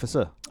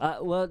officer.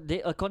 well, they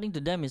according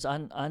to them is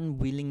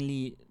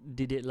unwillingly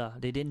did it lah.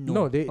 They didn't know.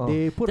 No, they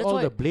put That's all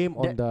why the blame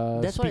on the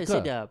That's why I speaker.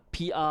 said their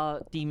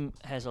PR team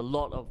has a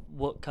lot of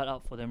work cut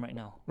out for them right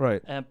now.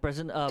 Right. And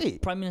Hey.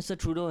 Prime Minister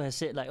Trudeau has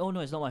said like, oh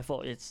no, it's not my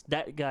fault. It's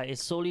that guy.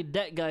 It's solely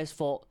that guy's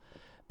fault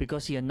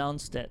because he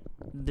announced that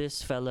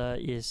this fella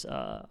is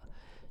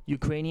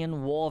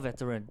Ukrainian war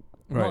veteran,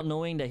 Right. not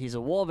knowing that he's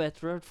a war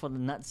veteran for the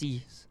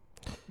Nazis.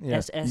 Yeah.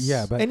 SS.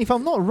 Yeah, but And if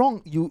I'm not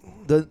wrong,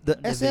 the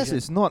SS Division.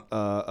 is not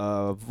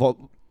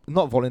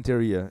not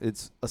voluntary. Yeah,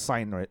 it's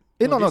assigned, right?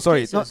 No, this sorry,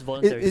 case it's not. is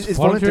voluntary. It's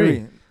Voluntary.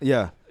 voluntary.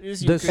 Yeah, This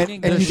the,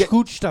 Ukrainian and the you get-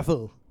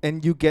 Schutzstaffel.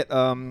 and you get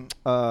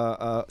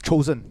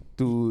chosen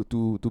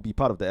to be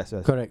part of the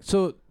SS. Correct.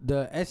 So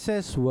the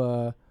SS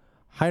were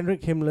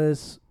Heinrich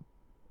Himmler's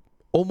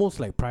almost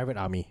like private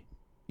army.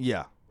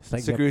 Yeah, It's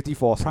like their security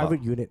force. lah.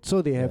 private unit.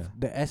 So they have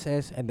Yeah. the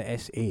SS and the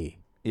SA,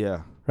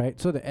 Yeah, right?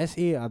 So the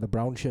SA are the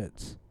brown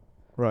shirts.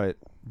 right.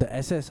 The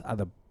SS are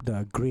the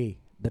grey,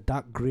 the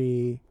dark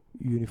grey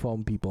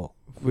uniform people.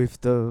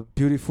 With the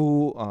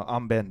beautiful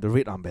armband, the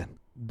red armband.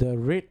 The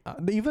red,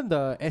 even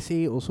the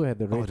SA also had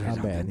the red the red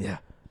armband. Yeah.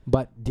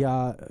 But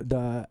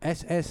the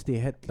SS they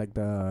had like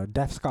the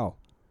death skull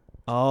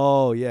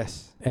Oh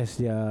yes. as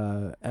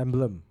their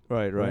emblem,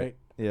 Right. right?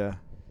 Yeah.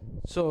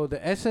 So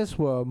the SS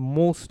were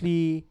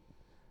mostly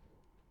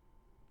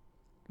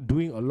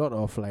doing a lot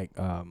of like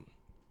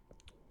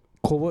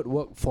covert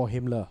work for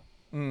Himmler.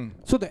 Mm.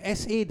 So the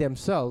SA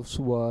themselves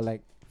were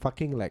like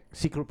fucking like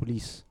secret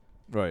police,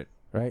 Right.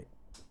 right?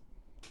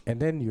 And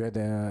then you had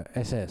the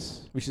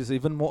SS. Which is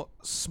even more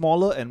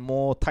smaller and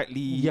more tightly.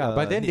 Yeah,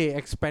 but then knit. they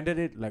expanded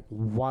it like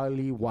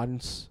wildly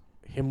once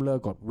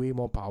Himmler got way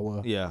more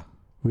power Yeah.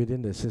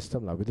 within the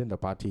system, like within the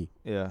party.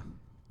 Yeah.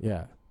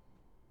 Yeah.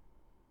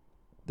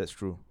 That's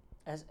true.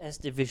 SS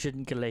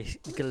Division Galicia,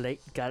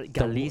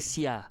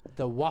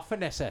 The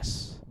Waffen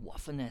SS.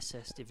 Waffen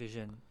SS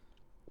Division,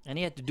 and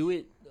he had to do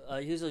it.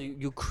 He's a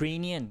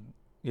Ukrainian,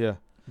 Yeah.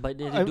 but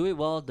they I'm- do it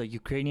while the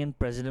Ukrainian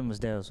president was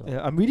there also.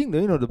 Yeah. I'm reading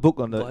the book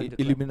on the Go ahead,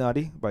 declare.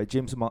 Illuminati by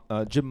Jim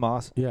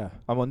Mars. Yeah.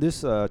 I'm on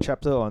this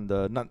chapter on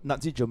the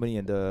Nazi Germany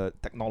and the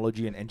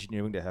technology and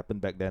engineering that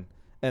happened back then.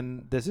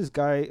 And there's this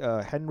guy,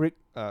 Heinrich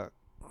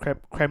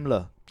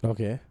Kremler.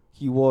 Okay.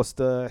 He was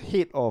the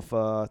head of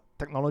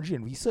technology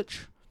and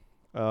research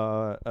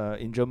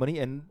in Germany.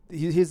 And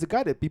he's the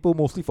guy that people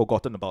mostly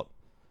forgotten about.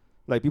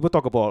 Like, people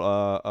talk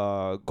about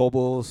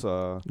Goebbels,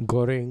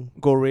 Goring,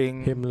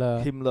 Goring,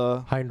 Himmler,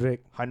 Himmler,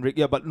 Heinrich.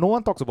 Yeah, but no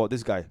one talks about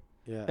this guy.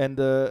 Yeah. And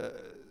the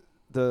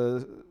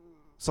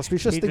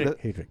suspicious thing that...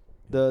 Heydrich.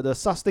 The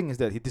sus thing is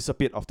that he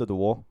disappeared after the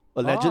war.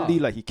 Allegedly,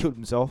 Ah. like he killed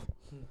himself.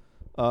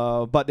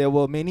 But there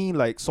were many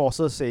like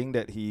sources saying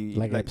that he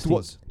Like like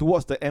Epstein.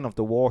 towards the end of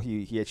the war,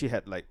 he actually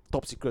had like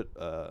top secret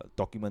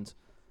documents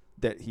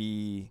that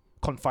he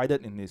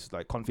confided in his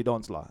like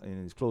confidants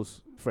in his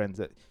close friends,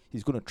 that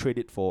he's gonna trade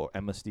it for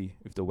amnesty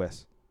with the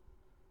West.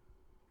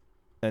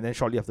 And then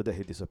shortly after that,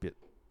 he disappeared,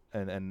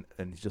 and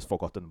he's just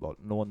forgotten about.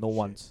 No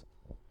one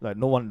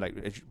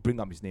actually bring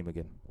up his name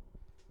again.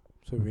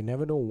 So we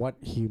never know what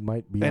he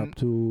might be And- up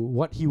to,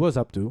 what he was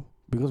up to,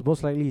 because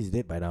most likely he's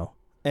dead by now.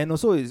 And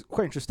also, it's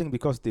quite interesting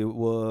because they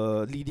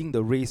were leading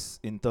the race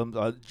in terms.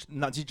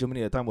 Nazi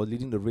Germany at the time was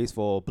leading the race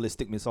for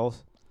ballistic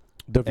missiles.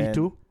 The And-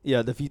 V2?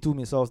 Yeah, the V2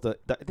 missiles, the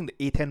I think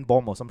the A-10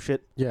 bomb or some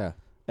shit, Yeah.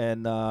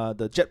 and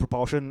the jet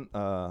propulsion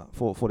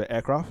for the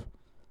aircraft.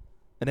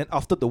 And then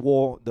after the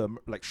war,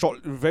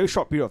 very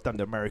short period of time,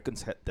 the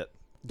Americans had that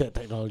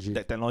Technology.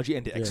 technology,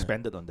 and they Yeah.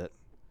 expanded on that.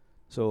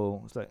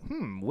 So it's like,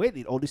 where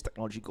did all this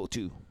technology go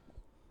to?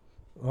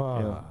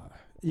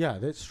 Yeah,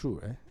 that's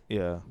true.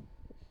 Yeah,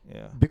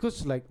 yeah.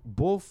 Because like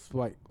both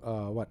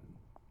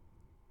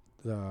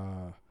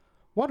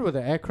what were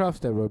the aircrafts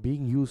that were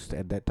being used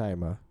at that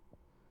time?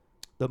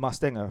 The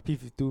Mustang,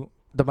 P-52.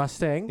 The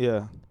Mustang,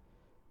 Yeah,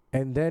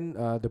 and then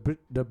the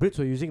Brits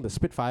were using the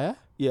Spitfire,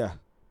 yeah,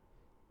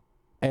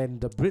 and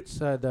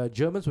the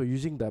Germans were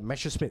using the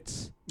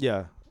Messerschmitts,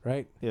 yeah,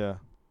 right? yeah.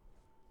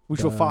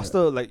 Which were The-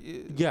 faster,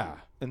 Yeah.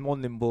 and more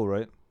nimble,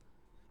 right?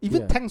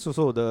 Even Yeah. tanks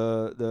also.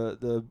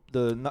 The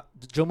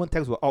German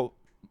tanks were out.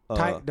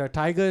 The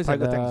Tigers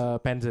Tiger and tanks. the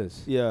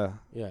Panzers. Yeah,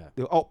 Yeah.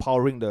 they were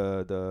outpowering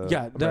the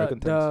American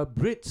tanks. the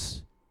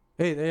Brits,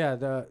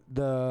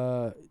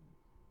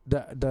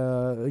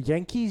 the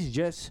Yankees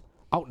just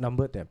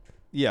outnumbered them.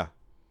 Yeah,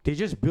 They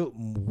just built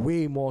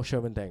way more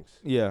Sherman tanks.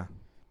 yeah.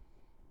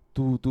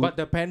 To But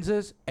the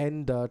Panzers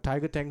and the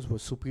Tiger tanks were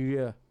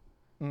superior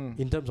mm,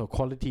 in terms of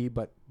quality,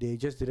 but they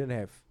just didn't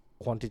have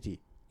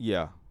quantity.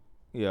 yeah,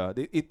 yeah.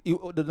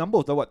 The number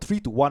was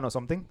 3-1 or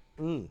something.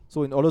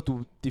 So in order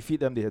to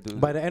defeat them, they had to.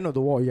 By the end of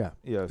the war, yeah.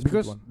 yeah, it's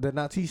Because 3-1. the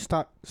Nazis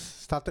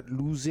started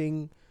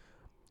losing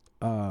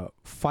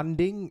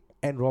funding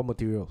and raw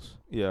materials.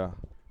 Yeah,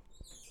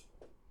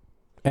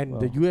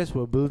 And the Wow. US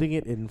were building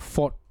it in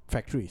Ford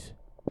factories.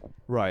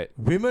 right.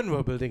 Women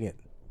were building it.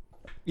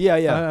 Yeah,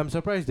 yeah. I'm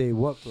surprised they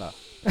worked lah.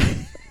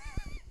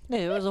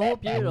 Yeah, it was a whole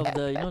period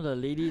of the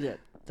lady that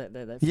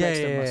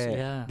flexed the muscle.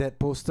 Yeah. That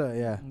poster,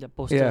 yeah. The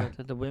poster Yeah.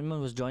 that the women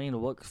was joining the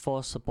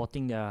workforce,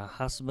 supporting their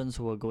husbands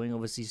who were going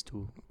overseas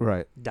to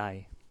Right.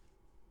 die.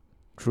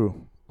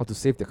 True. Or to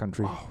save the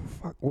country. Oh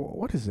fuck!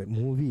 What is that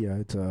movie?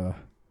 It's a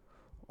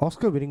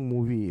Oscar-winning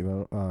movie. If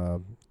I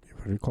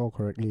recall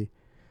correctly,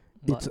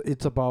 But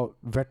it's about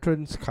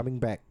veterans coming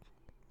back.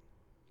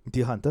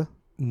 Deer Hunter.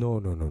 No.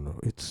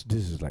 This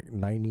is like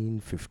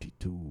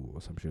 1952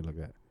 or some shit like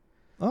that.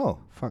 Oh.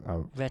 Fuck!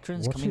 I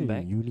veterans watched coming it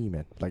back in uni,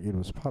 man. Like it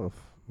was part of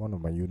one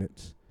of my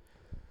units.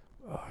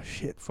 Oh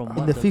shit! from In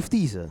what the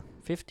 50s.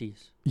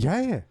 50s.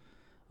 Yeah.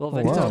 Well, Oh,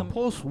 veterans It's a wow. come-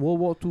 post World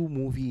War II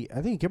movie.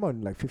 I think it came out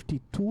in like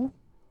 52.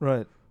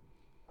 Right.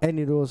 And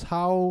it was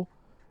how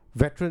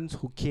veterans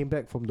who came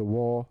back from the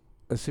war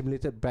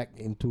assimilated back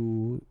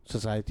into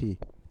society.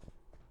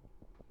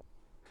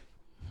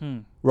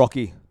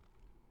 Rocky.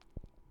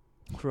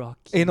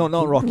 Rocky. No,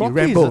 not Rocky. Rocky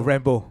Rambo. is a-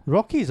 Rambo.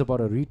 Rocky is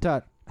about a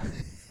retard.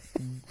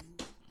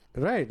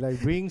 Right,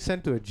 like being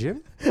sent to a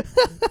gym.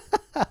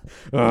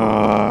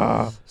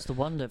 It's the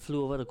one that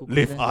flew over the cuckoo's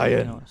Live nest.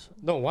 iron.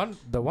 No,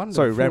 the one. that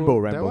Sorry, flew- Rambo,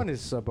 That Rambo. one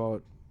is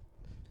about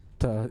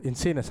the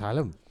insane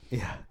asylum.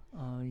 Yeah.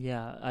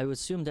 Yeah, I would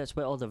assume that's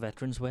where all the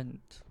veterans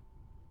went.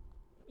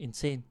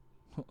 Insane.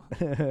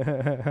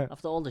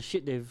 After all the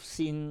shit they've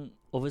seen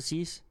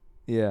overseas,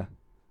 Yeah.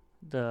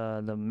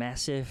 the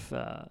massive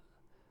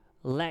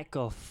lack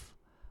of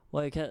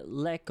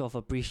lack of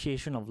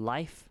appreciation of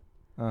life,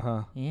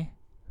 Uh-huh. yeah,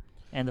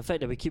 and the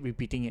fact that we keep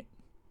repeating it.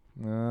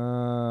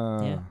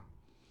 Ah. Yeah.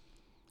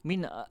 I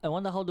mean, I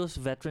wonder how those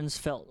veterans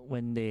felt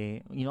when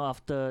they,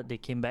 after they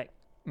came back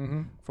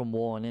Mm-hmm. from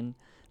war, and then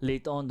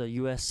later on the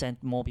US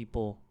sent more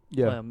people.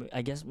 Yeah. Well,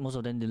 I guess most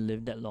of them didn't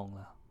live that long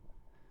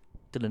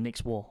to the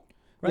next war.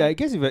 Yeah, I Right.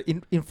 guess if you're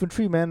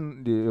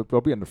infantryman, you're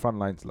probably on the front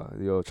lines.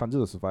 Your chances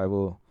of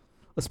survival.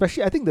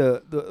 Especially, I think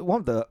the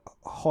one of the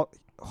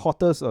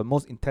hottest,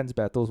 most intense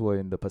battles were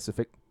in the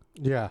Pacific.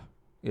 Yeah.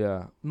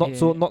 Yeah.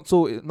 Yeah. Not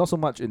so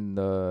much in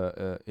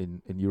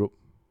in Europe.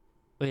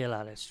 Oh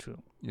yeah, that's true.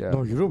 Yeah.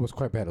 No, Europe was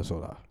quite bad also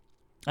lah.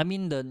 I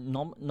mean the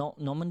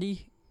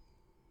Normandy,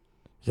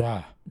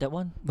 Yeah. that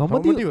one,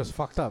 Normandy was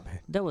fucked up.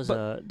 that was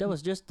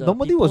just the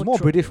Normandy was people more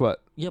British,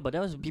 what? Yeah, but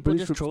that was people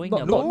British just troops. throwing No,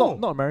 their no, body-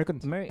 not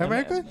Americans.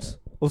 Americans?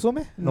 Also,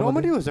 me?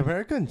 Normandy was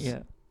Americans.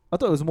 Yeah. I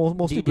thought it was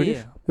mostly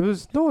D-Day,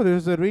 British. There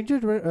was a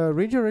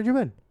Ranger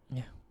regiment.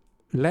 Yeah.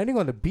 Landing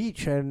on the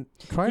beach and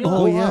trying You to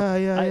know, go up.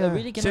 I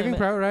really cannot Saving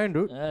Private Ryan,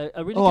 dude. I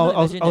really Oh, cannot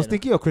I was imagine that,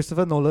 thinking of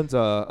Christopher Nolan's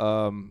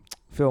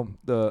film,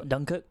 the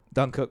Dunkirk.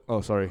 Dunkirk.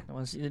 Oh, sorry. That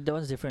one's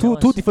different. Two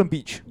That one's- different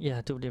beach.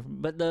 Yeah, two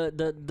different. But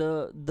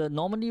the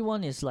Normandy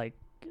one is like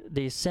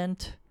they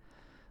sent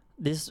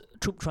these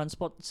troop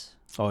transports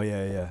Oh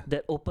yeah.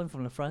 that open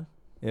from the front.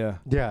 Yeah.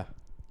 Yeah.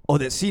 Oh,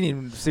 that scene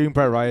in Saving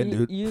Private Ryan,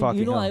 dude. You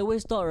Fucking know, hell. I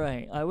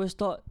always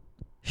thought,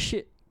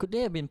 shit, could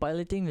they have been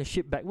piloting the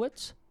ship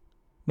backwards?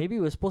 Maybe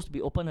it was supposed to be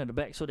open at the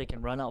back so they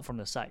can run out from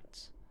the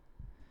sides.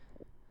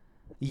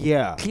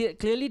 Yeah.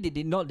 Clearly, they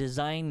did not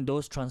design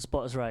those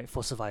transports right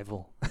for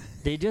survival.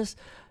 They just,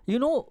 you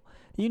know,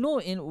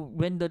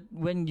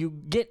 when you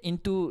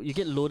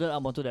get loaded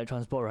up onto that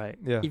transport, right?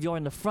 Yeah. If you're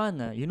in the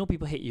front, you know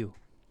people hate you.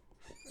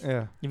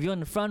 Yeah. If you're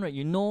in the front, right,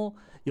 you know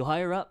your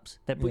higher ups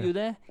that put Yeah. you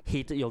there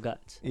hated your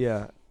guts.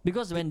 Yeah.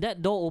 Because when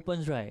that door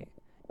opens, right,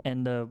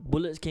 and the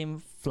bullets came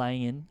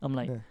flying in, I'm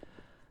like, Yeah.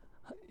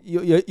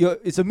 You're,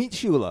 it's a meat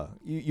shield, lah.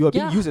 You are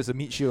being Yeah. used as a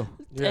meat shield.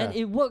 Yeah. and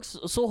it works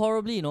so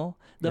horribly, you know.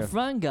 The Yeah.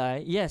 front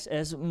guy, yes,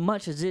 as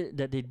much as it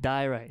that they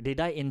die, right, they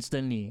die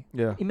instantly.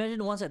 Yeah. Imagine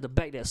the ones at the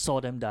back that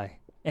saw them die,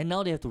 and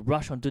now they have to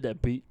rush onto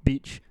that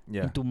beach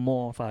Yeah. into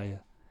more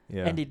fire,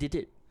 Yeah. and they did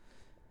it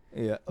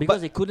yeah. because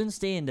they couldn't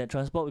stay in that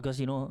transport because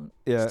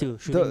yeah. still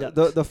shooting the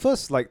ducks.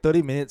 first like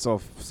 30 minutes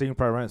of Saving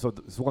Private Ryan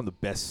is one of the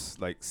best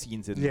like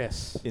scenes in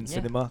Yes. in Yeah.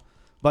 cinema.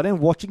 But then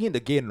watching it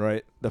again,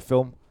 right, the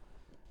film,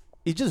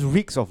 it just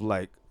reeks of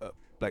like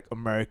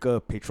America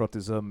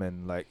patriotism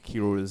and like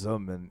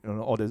heroism and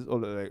all this, all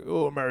the, like,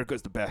 oh, America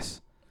is the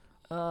best.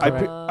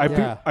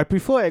 Yeah. I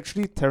prefer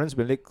actually Terrence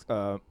Malick's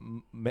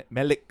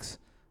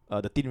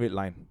The Thin Red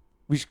Line,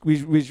 which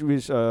was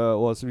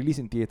released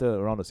in theater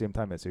around the same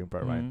time as Saving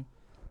Private Ryan. Mhm.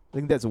 I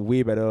think that's a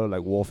way better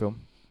like war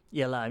film.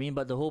 Yeah lah. I mean,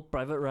 but the whole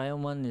Private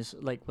Ryan one is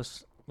like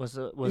was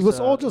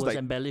all just like-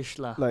 embellished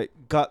lah. Like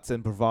guts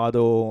and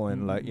bravado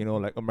and like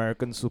Mm. like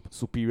American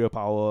superior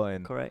power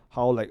and Correct.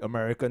 how like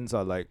Americans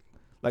are like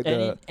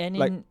the And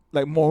like in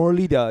like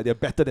morally they're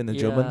better than the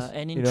Germans.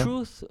 and in you know?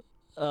 truth,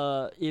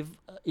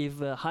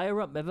 if a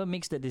higher up ever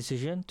makes the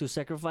decision to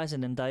sacrifice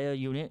an entire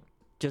unit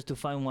just to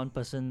find one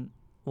person,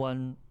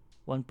 one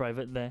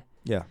private there,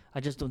 Yeah. I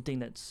just don't think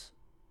that's.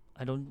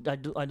 I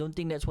don't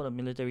think that's what a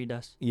military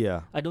does.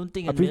 Yeah. I don't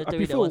think I a pre- I military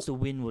that prefer- wants to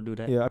win will do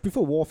that. Yeah, I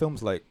prefer war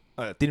films like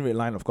Thin Red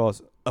Line, of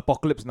course.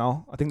 Apocalypse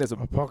Now. I think that's a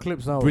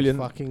Apocalypse Now Brilliant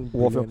is fucking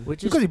war film. brilliant.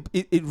 Which is because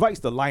it writes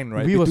the line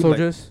right. We Were between, like-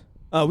 Soldiers.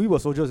 We Were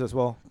Soldiers as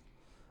well.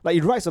 Like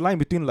it writes the line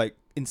between like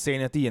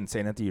insanity and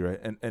sanity, right?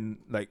 And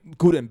like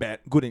good and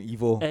bad, good and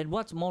evil. and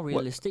what's more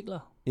realistic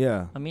lah?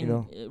 Yeah. I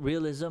mean,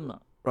 realism lah.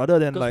 rather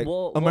than 'cause like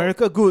war-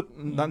 America good,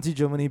 Nazi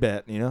Germany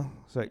bad.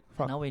 It's like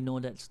fuck. Now we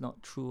know that's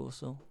not true.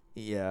 Also,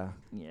 Yeah.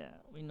 yeah,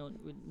 we know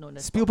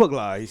that's Spielberg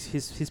lah.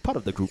 He's part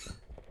of the group.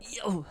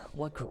 Yo,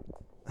 what group?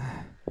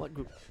 What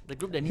group? The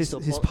group that needs to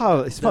He's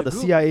apo- part of the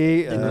group-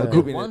 CIA the group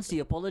group that in wants the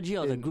apology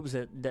or the in- groups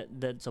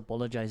that's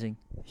apologizing.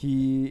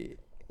 He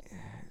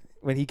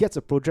when he gets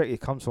a project, it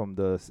comes from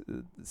the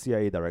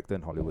CIA director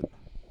in Hollywood.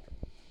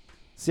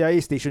 CIA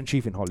station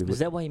chief in Hollywood. Is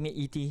that why he made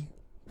ET?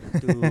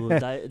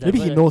 To Maybe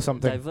he knows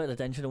something. Divert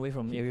attention away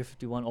from Area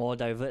 51 or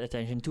divert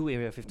attention to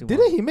Area 51.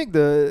 Didn't he make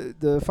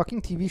the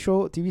fucking TV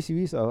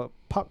series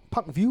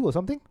Park View or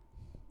something?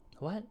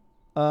 What?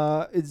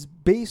 It's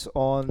based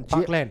on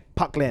Parkland.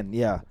 Parkland,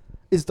 yeah.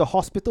 It's the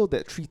hospital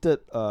that treated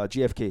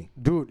JFK.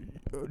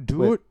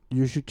 Dude,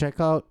 you should check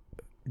out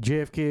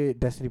JFK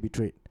Destiny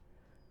Betrayed.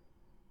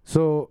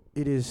 So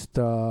it is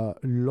the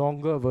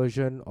longer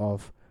version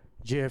of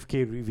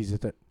JFK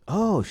Revisited.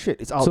 Oh shit,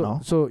 it's out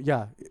now. So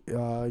yeah,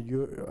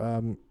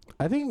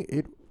 I think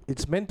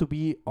it's meant to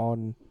be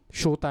on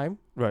Showtime.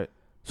 Right.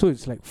 So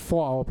it's like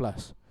 4 hour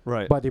plus,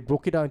 Right. but they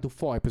broke it down into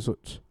 4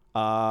 episodes.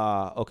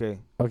 Okay.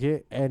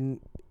 Okay, and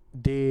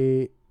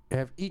they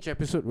have each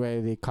episode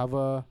where they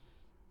cover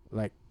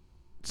like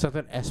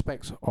certain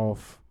aspects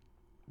of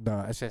the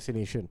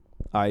assassination.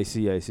 I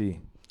see.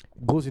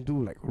 Goes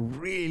into like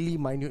really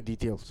minute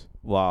details.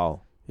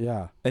 Wow.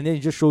 Yeah, And then it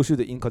just shows you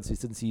the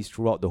inconsistencies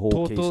throughout the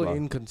whole case. total lah.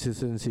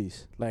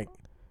 inconsistencies. Like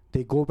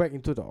they go back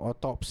into the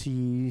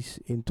autopsies,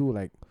 into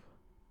like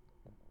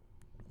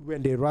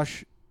when they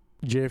rush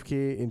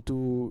JFK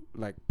into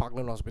like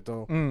Parkland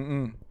Hospital.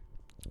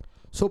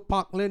 So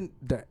Parkland,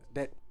 that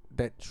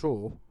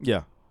show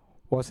Yeah.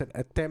 was an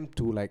attempt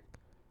to like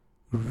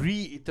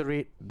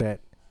reiterate that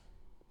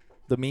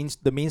The main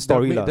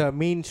story lah. the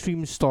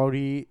mainstream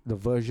story, the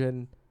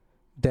version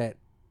that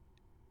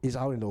is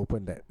out in the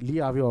open, that Lee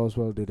Harvey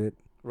Oswald did it.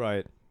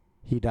 Right.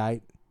 He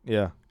died,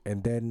 Yeah.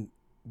 and then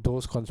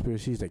those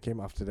conspiracies that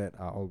came after that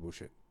are all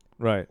bullshit,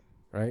 Right.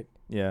 right?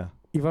 Yeah.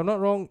 If I'm not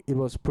wrong, it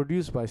was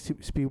produced by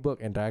Spielberg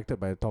and directed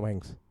by Tom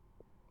Hanks.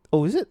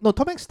 Oh, is it? No,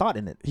 Tom Hanks starred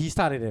in it. He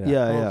started it.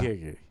 Yeah, yeah.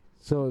 Okay.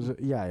 So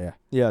yeah.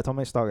 Yeah, Tom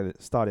Hanks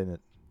starred in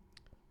it.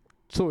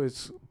 So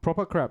it's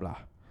proper crap lah.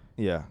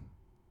 Yeah.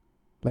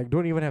 Like,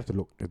 don't even have to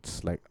look.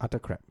 It's like utter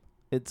crap.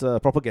 It's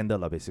propaganda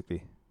lah,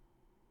 basically.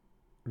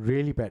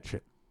 Really bad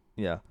shit.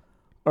 Yeah.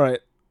 All right.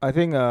 I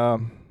think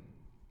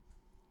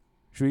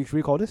should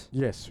we call this?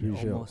 Yes, we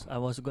should. Almost. I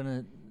was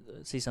gonna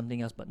say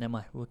something else, but never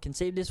mind. We can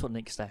save this for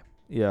next time.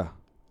 Yeah.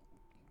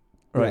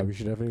 Yeah, Right. we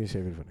should definitely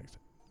save it for next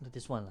time.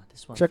 This one lah.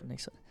 This one Check- for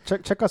next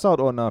time. Check us out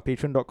on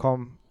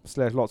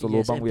patreon.com/lots of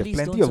Yes, lobang. and We have please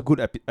plenty don't of good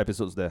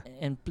episodes there.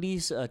 And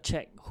please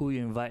check who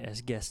you invite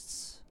as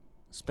guests.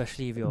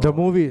 especially if you're The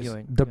movie is you're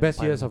in- the you're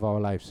best years violent. of our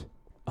lives.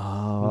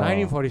 1946.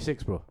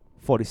 1946, bro.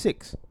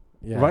 46.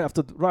 Yeah. Right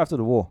after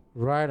the war,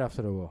 Right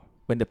after the war.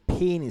 when the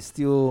pain is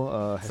still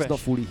has not Fresh.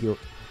 fully healed.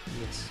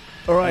 Yes.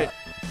 All right.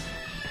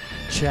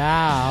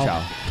 Ciao.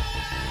 Ciao.